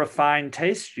 That's a refined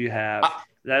taste you have.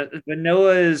 That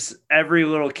vanilla is every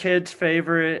little kid's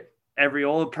favorite. Every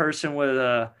old person with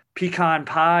a pecan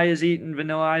pie is eating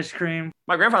vanilla ice cream.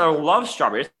 My grandfather loves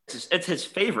strawberry. It's his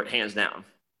favorite, hands down.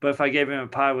 But if I gave him a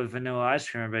pie with vanilla ice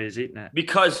cream, everybody's eating it.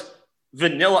 Because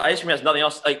vanilla ice cream has nothing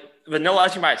else. Like vanilla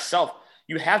ice cream by itself,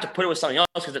 you have to put it with something else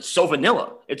because it's so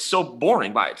vanilla. It's so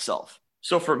boring by itself.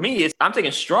 So for me, I'm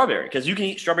thinking strawberry because you can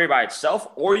eat strawberry by itself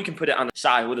or you can put it on the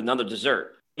side with another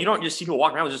dessert. You don't just see people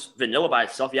walking around with just vanilla by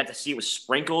itself. You have to see it with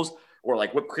sprinkles or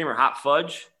like whipped cream or hot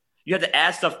fudge. You have to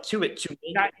add stuff to it to make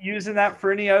You're not it. using that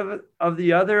for any of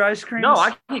the other ice creams? No,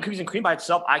 I can eat cookies and cream by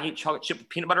itself. I can eat chocolate chip with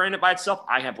peanut butter in it by itself.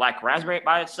 I can have black raspberry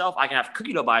by itself. I can have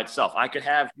cookie dough by itself. I could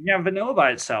have. You have vanilla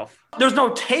by itself. There's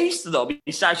no taste though,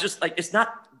 besides just like it's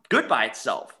not good by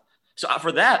itself. So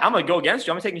for that, I'm gonna go against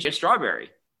you. I'm gonna take strawberry.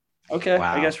 Okay.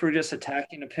 Wow. I guess we're just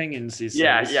attacking opinions these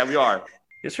Yeah, days. yeah, we are.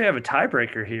 Guess we have a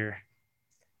tiebreaker here.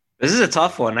 This is a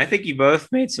tough one. I think you both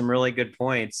made some really good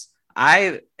points.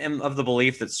 I am of the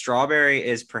belief that strawberry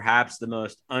is perhaps the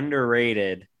most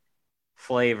underrated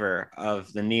flavor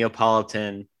of the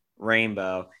Neapolitan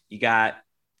rainbow. You got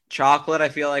chocolate, I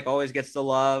feel like always gets the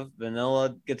love,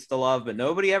 vanilla gets the love, but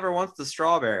nobody ever wants the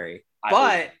strawberry.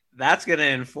 But that's going to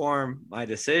inform my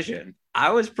decision.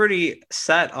 I was pretty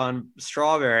set on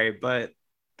strawberry, but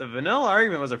the vanilla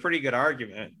argument was a pretty good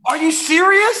argument. Are you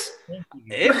serious? You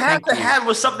It, have to have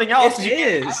with something else. It You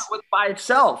can't have is. it with by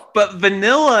itself. but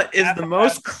vanilla is the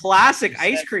most classic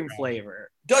ice cream flavor.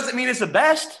 Doesn't mean it's the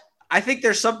best. I think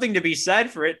there's something to be said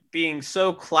for it being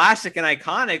so classic and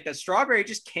iconic that strawberry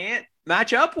just can't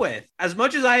match up with. As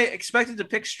much as I expected to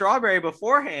pick strawberry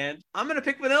beforehand, I'm going to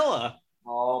pick vanilla.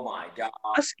 Oh my god!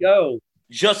 Let's go.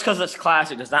 Just because it's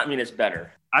classic does not mean it's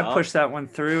better. I Oh. pushed that one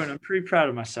through, and I'm pretty proud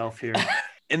of myself here.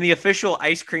 In the official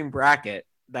ice cream bracket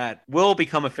that will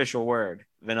become official word,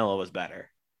 vanilla was better.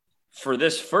 For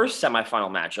this first semifinal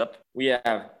matchup, we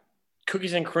have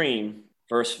cookies and cream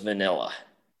versus vanilla.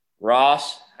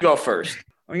 Ross, go first.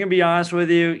 I'm gonna be honest with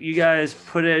you. You guys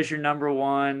put it as your number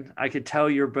one. I could tell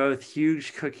you're both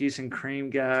huge cookies and cream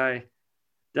guy.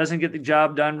 Doesn't get the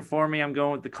job done for me. I'm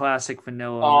going with the classic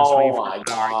vanilla. on this one. Oh You've my heard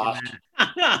gosh. argument.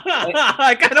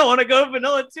 I kind of want to go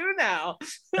vanilla too now.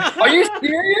 Are you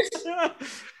serious?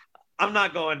 I'm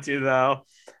not going to though.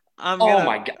 Oh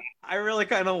my god! I really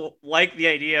kind of like the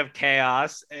idea of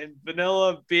chaos, and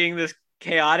vanilla being this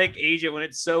chaotic agent when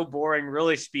it's so boring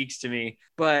really speaks to me.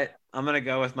 But I'm gonna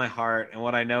go with my heart and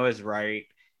what I know is right,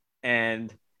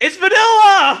 and it's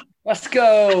vanilla. Let's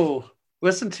go.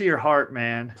 Listen to your heart,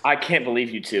 man. I can't believe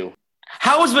you two.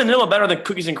 How is vanilla better than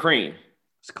cookies and cream?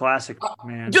 It's classic,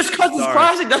 man. Just because it's Sorry.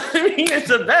 classic doesn't mean it's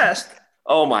the best.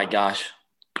 Oh my gosh.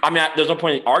 I mean, there's no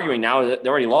point in arguing now. They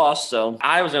already lost. So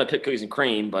I was going to pick cookies and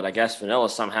cream, but I guess vanilla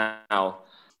somehow.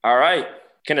 All right.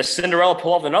 Can a Cinderella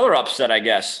pull off another upset, I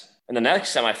guess, in the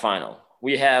next semifinal?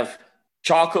 We have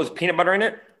chocolate with peanut butter in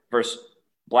it versus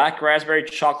black raspberry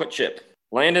chocolate chip.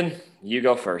 Landon, you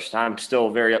go first. I'm still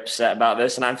very upset about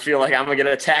this, and I feel like I'm going to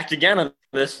get attacked again on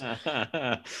this.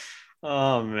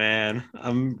 Oh man,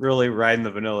 I'm really riding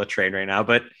the vanilla train right now,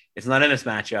 but it's not in this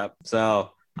matchup. So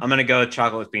I'm gonna go with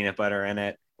chocolate with peanut butter in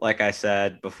it. Like I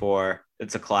said before,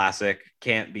 it's a classic.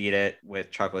 Can't beat it with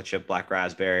chocolate chip black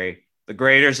raspberry. The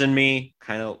graders in me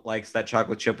kind of likes that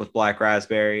chocolate chip with black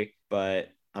raspberry, but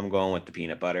I'm going with the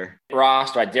peanut butter.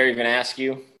 Ross, do I dare even ask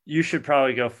you? You should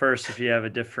probably go first if you have a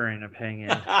differing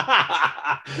opinion.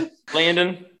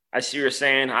 Landon, I see what you're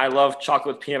saying. I love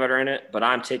chocolate with peanut butter in it, but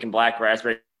I'm taking black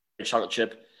raspberry chocolate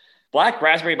chip. Black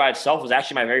raspberry by itself was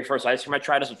actually my very first ice cream I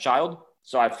tried as a child,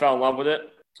 so I fell in love with it.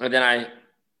 And then I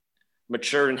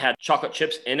matured and had chocolate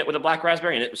chips in it with a black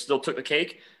raspberry, and it still took the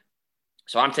cake.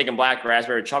 So I'm taking black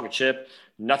raspberry chocolate chip.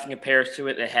 Nothing compares to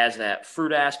it. It has that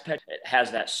fruit aspect. It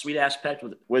has that sweet aspect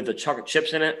with the chocolate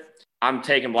chips in it. I'm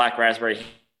taking black raspberry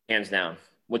hands down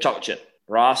with chocolate chip.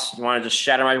 Ross, you want to just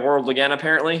shatter my world again,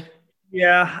 apparently?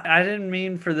 Yeah, I didn't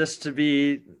mean for this to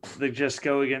be the just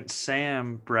go against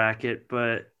Sam bracket,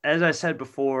 but as I said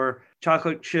before,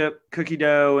 chocolate chip, cookie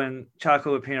dough, and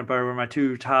chocolate with peanut butter were my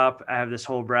two top. I have this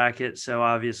whole bracket, so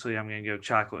obviously I'm going to go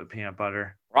chocolate with peanut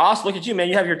butter. Ross, look at you, man.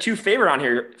 You have your two favorite on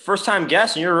here. First time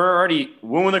guest, and you're already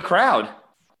wooing the crowd.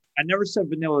 I never said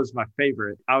vanilla is my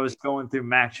favorite. I was going through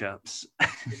matchups.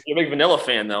 You're a big vanilla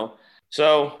fan, though.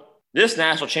 So this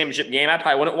national championship game, I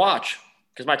probably wouldn't watch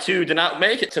because my two did not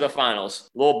make it to the finals.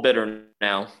 A little bitter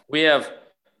now. We have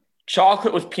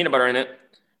chocolate with peanut butter in it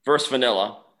versus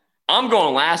vanilla. I'm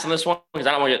going last on this one because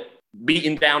I don't want to get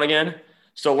beaten down again.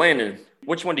 So, Landon,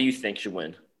 which one do you think should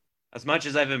win? As much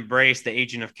as I've embraced the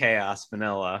agent of chaos,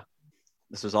 vanilla,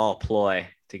 this was all a ploy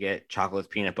to get chocolate with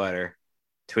peanut butter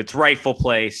to its rightful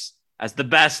place as the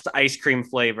best ice cream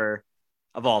flavor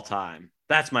of all time.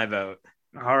 That's my vote.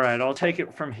 All right, I'll take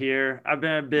it from here. I've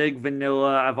been a big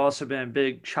vanilla. I've also been a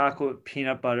big chocolate with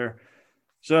peanut butter.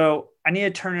 So I need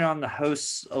to turn it on the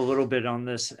hosts a little bit on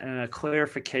this and a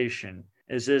clarification.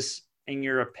 Is this, in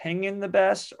your opinion, the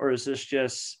best, or is this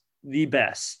just the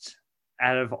best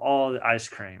out of all the ice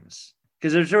creams?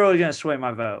 Because it's really going to sway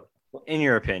my vote. In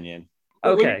your opinion.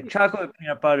 Okay, chocolate with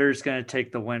peanut butter is going to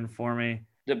take the win for me.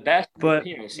 The best But-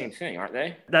 and the same thing, aren't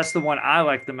they? That's the one I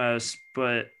like the most,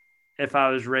 but if I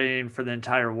was rating for the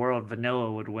entire world,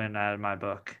 vanilla would win out of my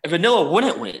book. Vanilla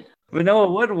wouldn't win.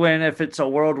 Vanilla would win if it's a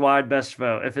worldwide best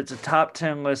vote. If it's a top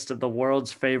 10 list of the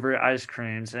world's favorite ice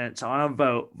creams and it's on a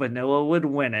vote, vanilla would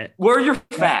win it. Where are your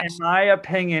In facts? my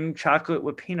opinion, chocolate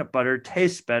with peanut butter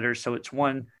tastes better, so it's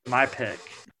my pick.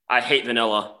 I hate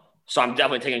vanilla, so I'm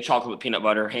definitely taking chocolate with peanut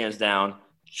butter, hands down.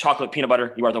 Chocolate peanut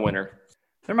butter, you are the winner.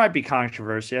 There might be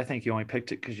controversy. I think you only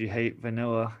picked it because you hate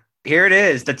vanilla. Here it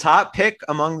is. The top pick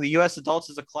among the U.S. adults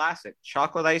is a classic,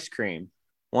 chocolate ice cream.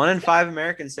 1 in 5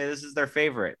 Americans say this is their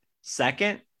favorite.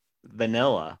 Second,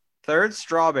 vanilla. Third,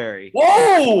 strawberry.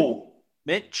 Whoa!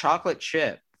 Mint chocolate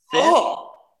chip. Fifth,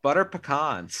 Oh! butter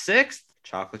pecan. Sixth,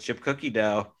 chocolate chip cookie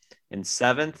dough. And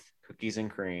seventh, cookies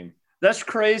and cream. That's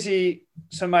crazy.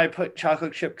 Somebody put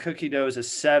chocolate chip cookie dough as a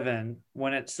 7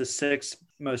 when it's the 6th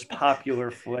most popular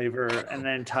flavor in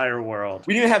the entire world.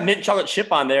 We didn't have mint chocolate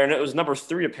chip on there, and it was number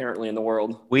 3 apparently in the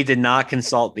world. We did not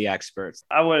consult the experts.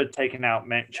 I would have taken out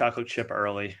mint chocolate chip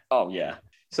early. Oh, yeah.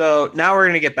 So now we're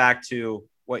going to get back to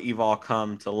what you've all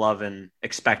come to love and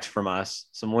expect from us,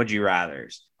 some would you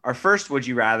rathers. Our first would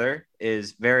you rather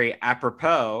is very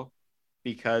apropos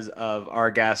because of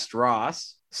our guest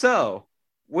Ross. So,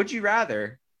 would you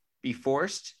rather be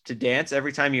forced to dance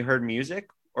every time you heard music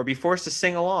or be forced to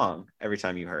sing along every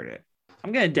time you heard it?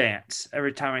 I'm going to dance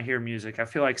every time I hear music. I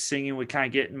feel like singing would kind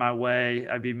of get in my way.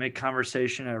 I'd be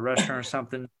mid-conversation at a restaurant or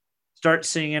something, start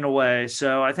singing away.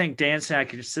 So I think dancing, I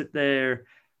could just sit there,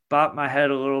 bop my head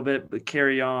a little bit, but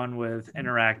carry on with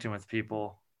interacting with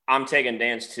people. I'm taking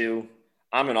dance too.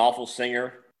 I'm an awful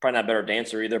singer, probably not a better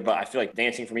dancer either, but I feel like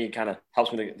dancing for me kind of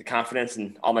helps me the confidence,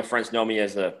 and all my friends know me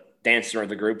as a dancer of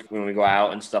the group when we go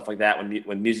out and stuff like that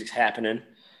when music's happening.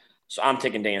 So I'm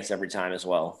taking dance every time as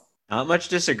well. Not much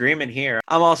disagreement here.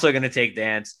 I'm also going to take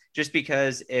dance just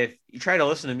because if you try to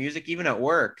listen to music, even at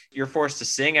work, you're forced to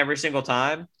sing every single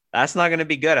time. That's not going to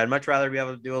be good. I'd much rather be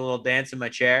able to do a little dance in my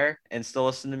chair and still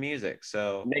listen to music.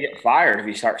 So You may get fired if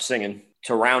you start singing.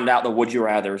 To round out the Would You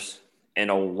Rathers in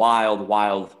a wild,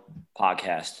 wild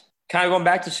podcast. Kind of going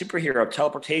back to superhero,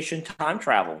 teleportation, time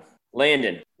travel.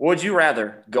 Landon, would you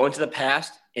rather go into the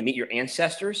past and meet your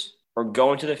ancestors or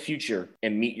go into the future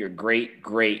and meet your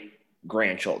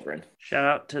great-great-grandchildren? Shout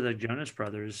out to the Jonas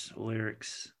Brothers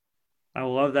lyrics. I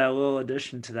love that little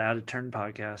addition to the Out of Turn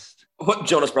podcast. What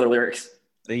Jonas Brother lyrics?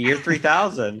 the year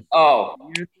 3000. Oh,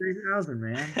 Year 3000,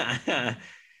 man.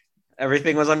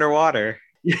 Everything was underwater.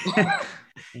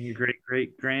 And your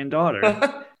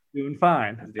great-great-granddaughter doing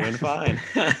fine. Doing fine.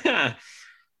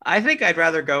 I think I'd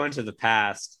rather go into the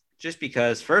past just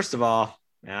because, first of all,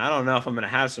 man, I don't know if I'm going to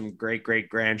have some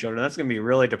great-great-grandchildren. That's going to be a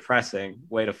really depressing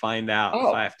way to find out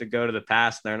if I have to go to the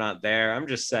past and they're not there. I'm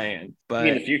just saying. But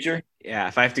you mean the future? yeah,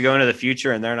 if I have to go into the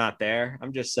future and they're not there,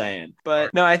 I'm just saying.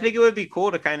 But no, I think it would be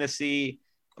cool to kind of see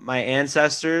my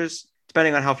ancestors,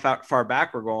 depending on how far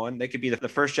back we're going. They could be the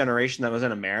first generation that was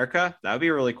in America. That would be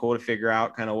really cool to figure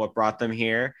out kind of what brought them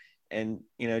here. And,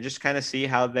 you know, just kind of see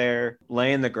how they're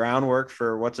laying the groundwork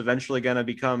for what's eventually going to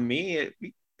become me. It'd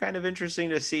be kind of interesting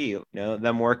to see, you know,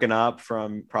 them working up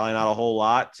from probably not a whole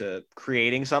lot to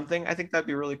creating something. I think that'd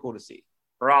be really cool to see.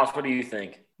 Ross, what do you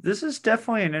think? This is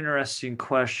definitely an interesting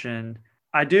question.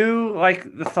 I do like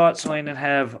the thoughts Landon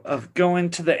have of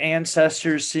going to the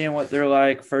ancestors, seeing what they're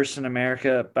like first in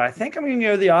America. But I think I'm going to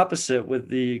go the opposite with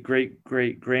the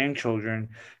great-great-grandchildren.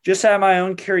 Just have my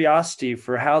own curiosity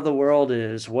for how the world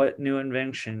is, what new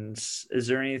inventions. Is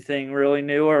there anything really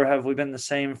new, or have we been the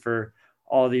same for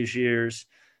all these years?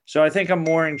 So I think I'm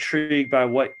more intrigued by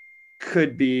what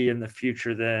could be in the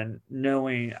future than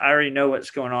knowing. I already know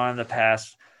what's going on in the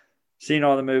past, seen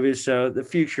all the movies. So the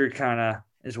future kind of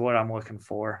is what I'm looking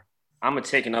for. I'm going to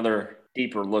take another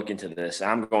deeper look into this.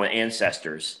 I'm going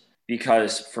ancestors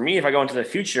because for me, if I go into the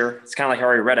future, it's kind of like I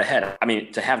already read ahead. I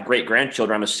mean, to have great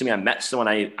grandchildren, I'm assuming I met someone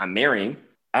I'm marrying.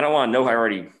 I don't want to know who I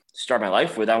already started my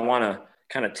life with. I want to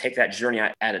kind of take that journey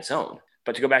at its own.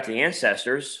 But to go back to the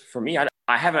ancestors, for me,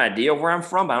 I have an idea of where I'm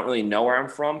from, but I don't really know where I'm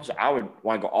from. So I would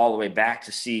want to go all the way back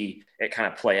to see it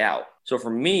kind of play out. So for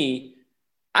me,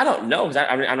 I don't know because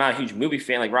I'm not a huge movie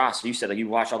fan like Ross. You said like you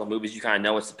watch all the movies, you kind of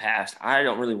know it's the past. I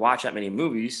don't really watch that many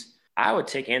movies. I would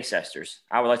take ancestors.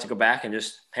 I would like to go back and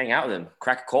just hang out with them,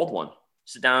 crack a cold one,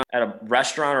 sit down at a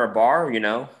restaurant or a bar, you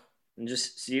know, and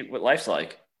just see what life's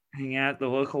like. Hang out at the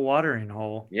local watering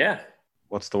hole. Yeah.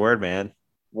 What's the word, man?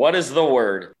 What is the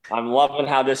word? I'm loving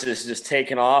how this is just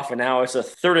taken off, and now it's a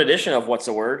third edition of What's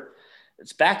the Word.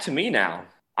 It's back to me now.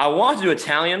 I wanted to do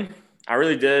Italian. I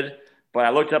really did. But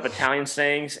I looked up Italian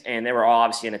sayings, and they were all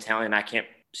obviously in Italian. I can't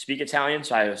speak Italian,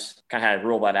 so I was kind of had to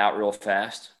rule that out real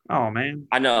fast. Oh, man.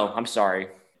 I know. I'm sorry.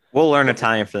 We'll learn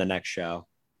Italian for the next show.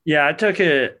 Yeah, I took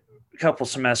it a couple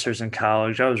semesters in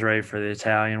college. I was ready for the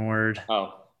Italian word.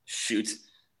 Oh, shoot.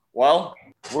 Well,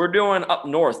 we're doing up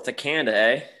north to Canada,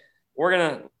 eh? We're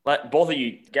going to let both of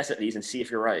you guess at these and see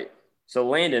if you're right. So,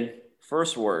 Landon,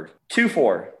 first word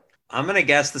 2-4. I'm gonna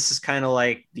guess this is kind of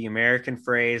like the American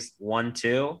phrase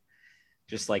 1-2,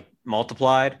 just like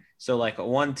multiplied. So like a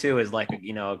 1-2 is like,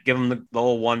 give them the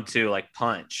whole 1-2 like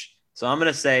punch. So I'm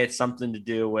gonna say it's something to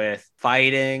do with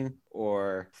fighting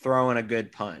or throwing a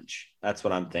good punch. That's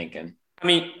what I'm thinking. I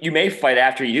mean, you may fight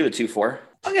after you do the 2-4.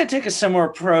 I'm going to take a similar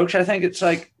approach. I think it's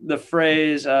like the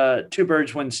phrase two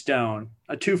birds, one stone,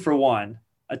 a 2-for-1,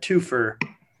 a twofer.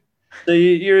 So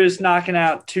you're just knocking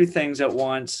out two things at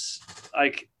once.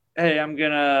 Like, hey, I'm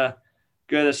going to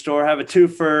go to the store, have a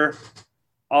twofer,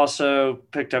 also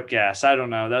picked up gas. I don't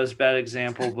know. That was a bad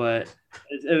example, but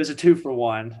it was a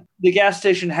 2-for-1. The gas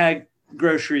station had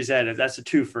groceries at it. That's a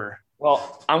twofer.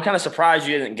 Well, I'm kind of surprised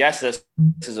you didn't guess this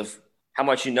because of how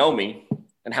much you know me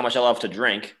and how much I love to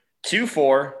drink.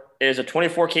 2-4 is a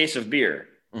 24 case of beer.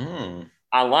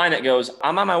 Online it goes,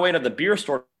 I'm on my way to the beer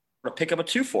store to pick up a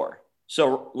 2-4.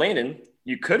 So, Landon,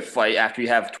 you could fight after you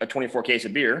have a 24 case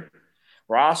of beer.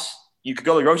 Ross, you could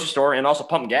go to the grocery store and also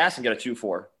pump gas and get a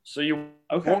 2-4. So you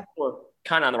were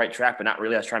kind of on the right track, but not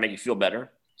really. I was trying to make you feel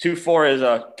better. 2-4 is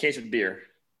a case of beer.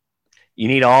 You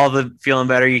need all the feeling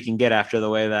better you can get after the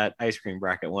way that ice cream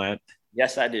bracket went.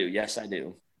 Yes, I do. Yes, I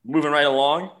do. Moving right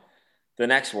along, the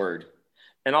next word.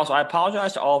 And also, I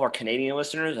apologize to all of our Canadian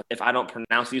listeners if I don't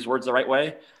pronounce these words the right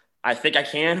way. I think I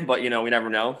can, but, we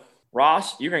never know.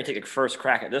 Ross, you're going to take a first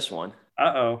crack at this one.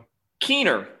 Uh-oh.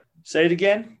 Keener. Say it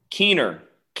again. Keener.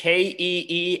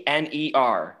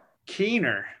 Keener.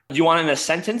 Keener. Do you want it in a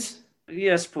sentence?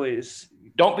 Yes, please.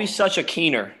 Don't be such a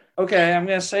keener. Okay, I'm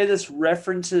going to say this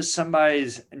references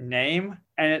somebody's name,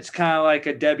 and it's kind of like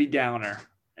a Debbie Downer.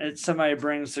 It's somebody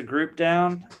brings the group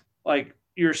down. Like,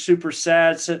 you're super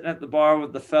sad sitting at the bar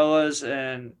with the fellas,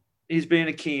 and he's being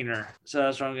a keener. So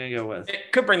that's what I'm going to go with.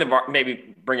 It could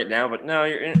maybe bring it down, but no,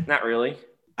 you're not really.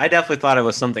 I definitely thought it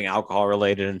was something alcohol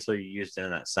related until you used it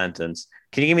in that sentence.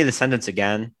 Can you give me the sentence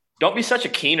again? Don't be such a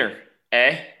keener,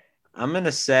 eh? I'm going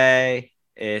to say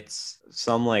it's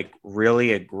some like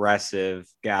really aggressive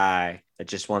guy that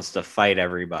just wants to fight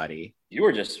everybody. You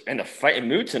were just in a fighting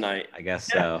mood tonight. I guess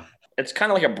so. It's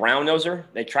kind of like a brown noser.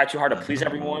 They try too hard to please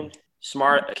everyone.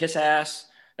 Smart, kiss ass,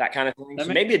 that kind of thing.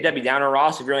 So maybe a Debbie Downer,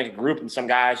 Ross, if you're in like a group and some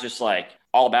guy's just like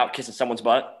all about kissing someone's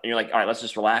butt and you're like, all right, let's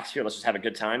just relax here. Let's just have a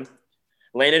good time.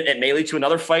 Landon, it may lead to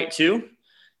another fight too.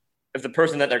 If the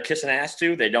person that they're kissing ass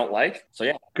to, they don't like. So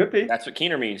yeah, could be. That's what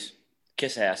keener means.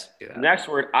 Kiss ass. Yeah. Next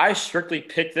word, I strictly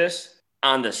picked this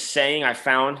on the saying I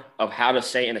found of how to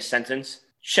say in a sentence,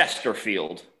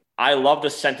 Chesterfield. I love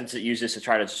the sentence that uses to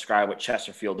try to describe what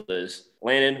Chesterfield is.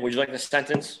 Landon, would you like the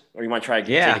sentence or you want to try to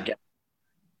take a guess?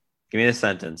 Give me the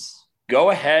sentence.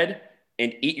 Go ahead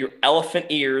and eat your elephant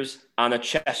ears on a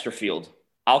Chesterfield.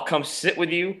 I'll come sit with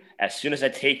you as soon as I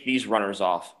take these runners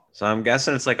off. So I'm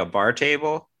guessing it's like a bar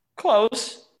table.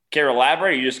 Close. Care to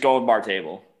elaborate or you just go with bar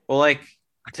table? Well, like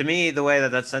to me, the way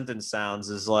that sentence sounds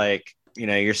is like,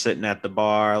 you're sitting at the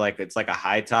bar, like it's like a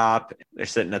high top. They're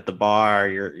sitting at the bar.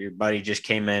 Your buddy just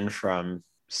came in from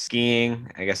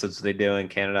skiing. I guess that's what they do in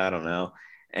Canada. I don't know.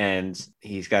 And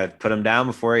he's got to put him down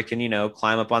before he can,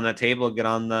 climb up on that table and get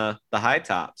on the high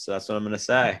top. So that's what I'm going to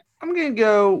say. I'm going to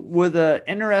go with an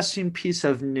interesting piece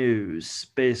of news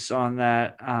based on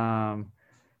that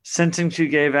sentence you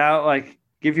gave out. Like,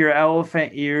 give your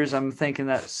elephant ears. I'm thinking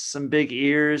that's some big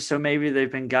ears. So maybe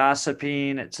they've been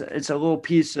gossiping. It's a little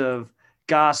piece of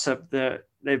gossip that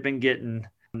they've been getting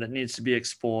that needs to be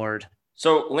explored.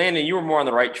 So, Landon, you were more on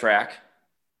the right track.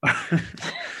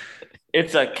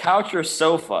 It's a couch or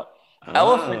sofa. Oh.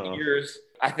 Elephant ears,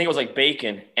 I think it was like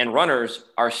bacon, and runners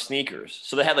are sneakers.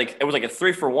 So they had it was like a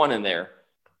 3-for-1 in there.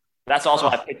 That's also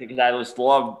why I picked it because I just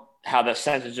love how the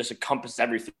sentence just encompassed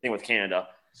everything with Canada.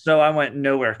 So I went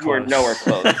nowhere close. You were nowhere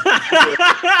close.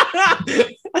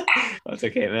 That's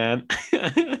okay, man.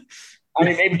 I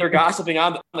mean, maybe they're gossiping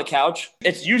on the couch.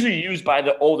 It's usually used by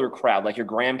the older crowd, like your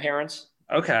grandparents.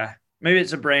 Okay. Maybe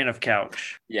it's a brand of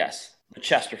couch. Yes. The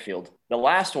Chesterfield. The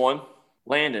last one,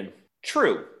 Landon.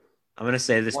 True. I'm going to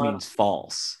say this means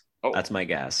false. Oh. That's my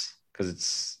guess. Because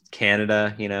it's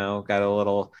Canada, got a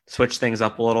little switch things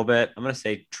up a little bit. I'm going to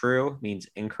say true means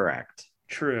incorrect.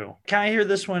 True. Can I hear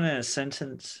this one in a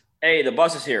sentence? Hey, the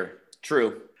bus is here.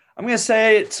 True. I'm going to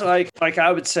say it's like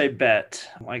I would say bet.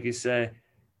 Like you say,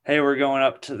 hey, we're going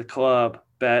up to the club,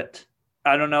 bet.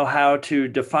 I don't know how to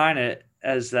define it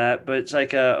as that, but it's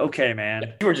like okay,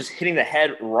 man. You were just hitting the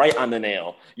head right on the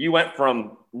nail. You went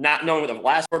from not knowing what the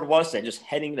last word was to just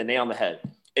hitting the nail on the head.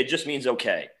 It just means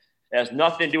okay. It has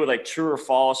nothing to do with like true or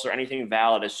false or anything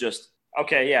valid. It's just,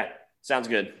 okay, yeah, sounds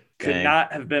good. Could Dang.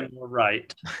 not have been more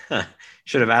right.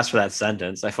 Should have asked for that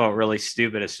sentence. I felt really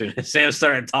stupid as soon as Sam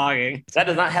started talking. That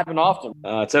does not happen often.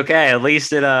 It's okay. At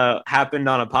least it happened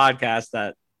on a podcast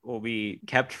that will be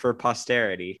kept for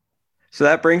posterity. So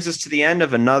that brings us to the end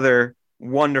of another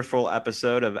wonderful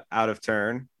episode of Out of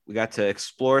Turn. We got to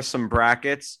explore some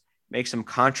brackets, make some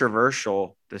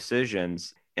controversial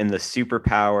decisions in the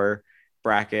superpower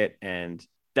bracket and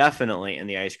definitely in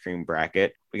the ice cream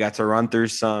bracket. We got to run through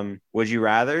some would you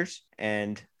rathers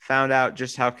and found out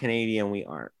just how Canadian we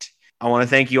aren't. I want to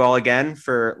thank you all again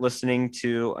for listening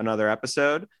to another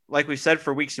episode. Like we said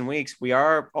for weeks and weeks, we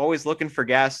are always looking for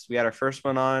guests. We had our first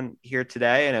one on here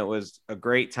today, and it was a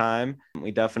great time.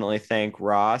 We definitely thank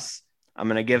Ross. I'm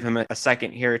going to give him a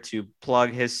second here to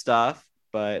plug his stuff,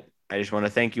 but I just want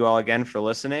to thank you all again for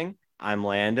listening. I'm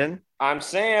Landon. I'm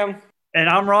Sam. And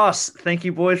I'm Ross. Thank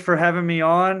you, boys, for having me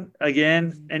on.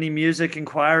 Again, any music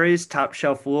inquiries, Top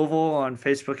Shelf Louisville on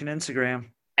Facebook and Instagram.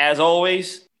 As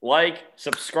always, like,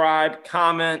 subscribe,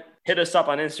 comment, hit us up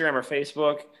on Instagram or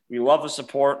Facebook. We love the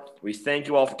support. We thank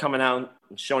you all for coming out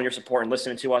and showing your support and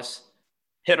listening to us.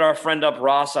 Hit our friend up,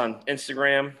 Ross, on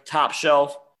Instagram, Top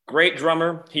Shelf. Great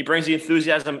drummer. He brings the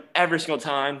enthusiasm every single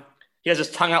time. He has his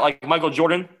tongue out like Michael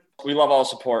Jordan. We love all the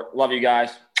support. Love you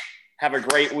guys. Have a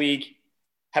great week.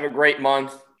 Have a great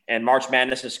month. And March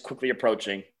Madness is quickly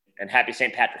approaching. And happy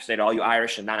St. Patrick's Day to all you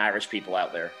Irish and non-Irish people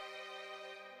out there.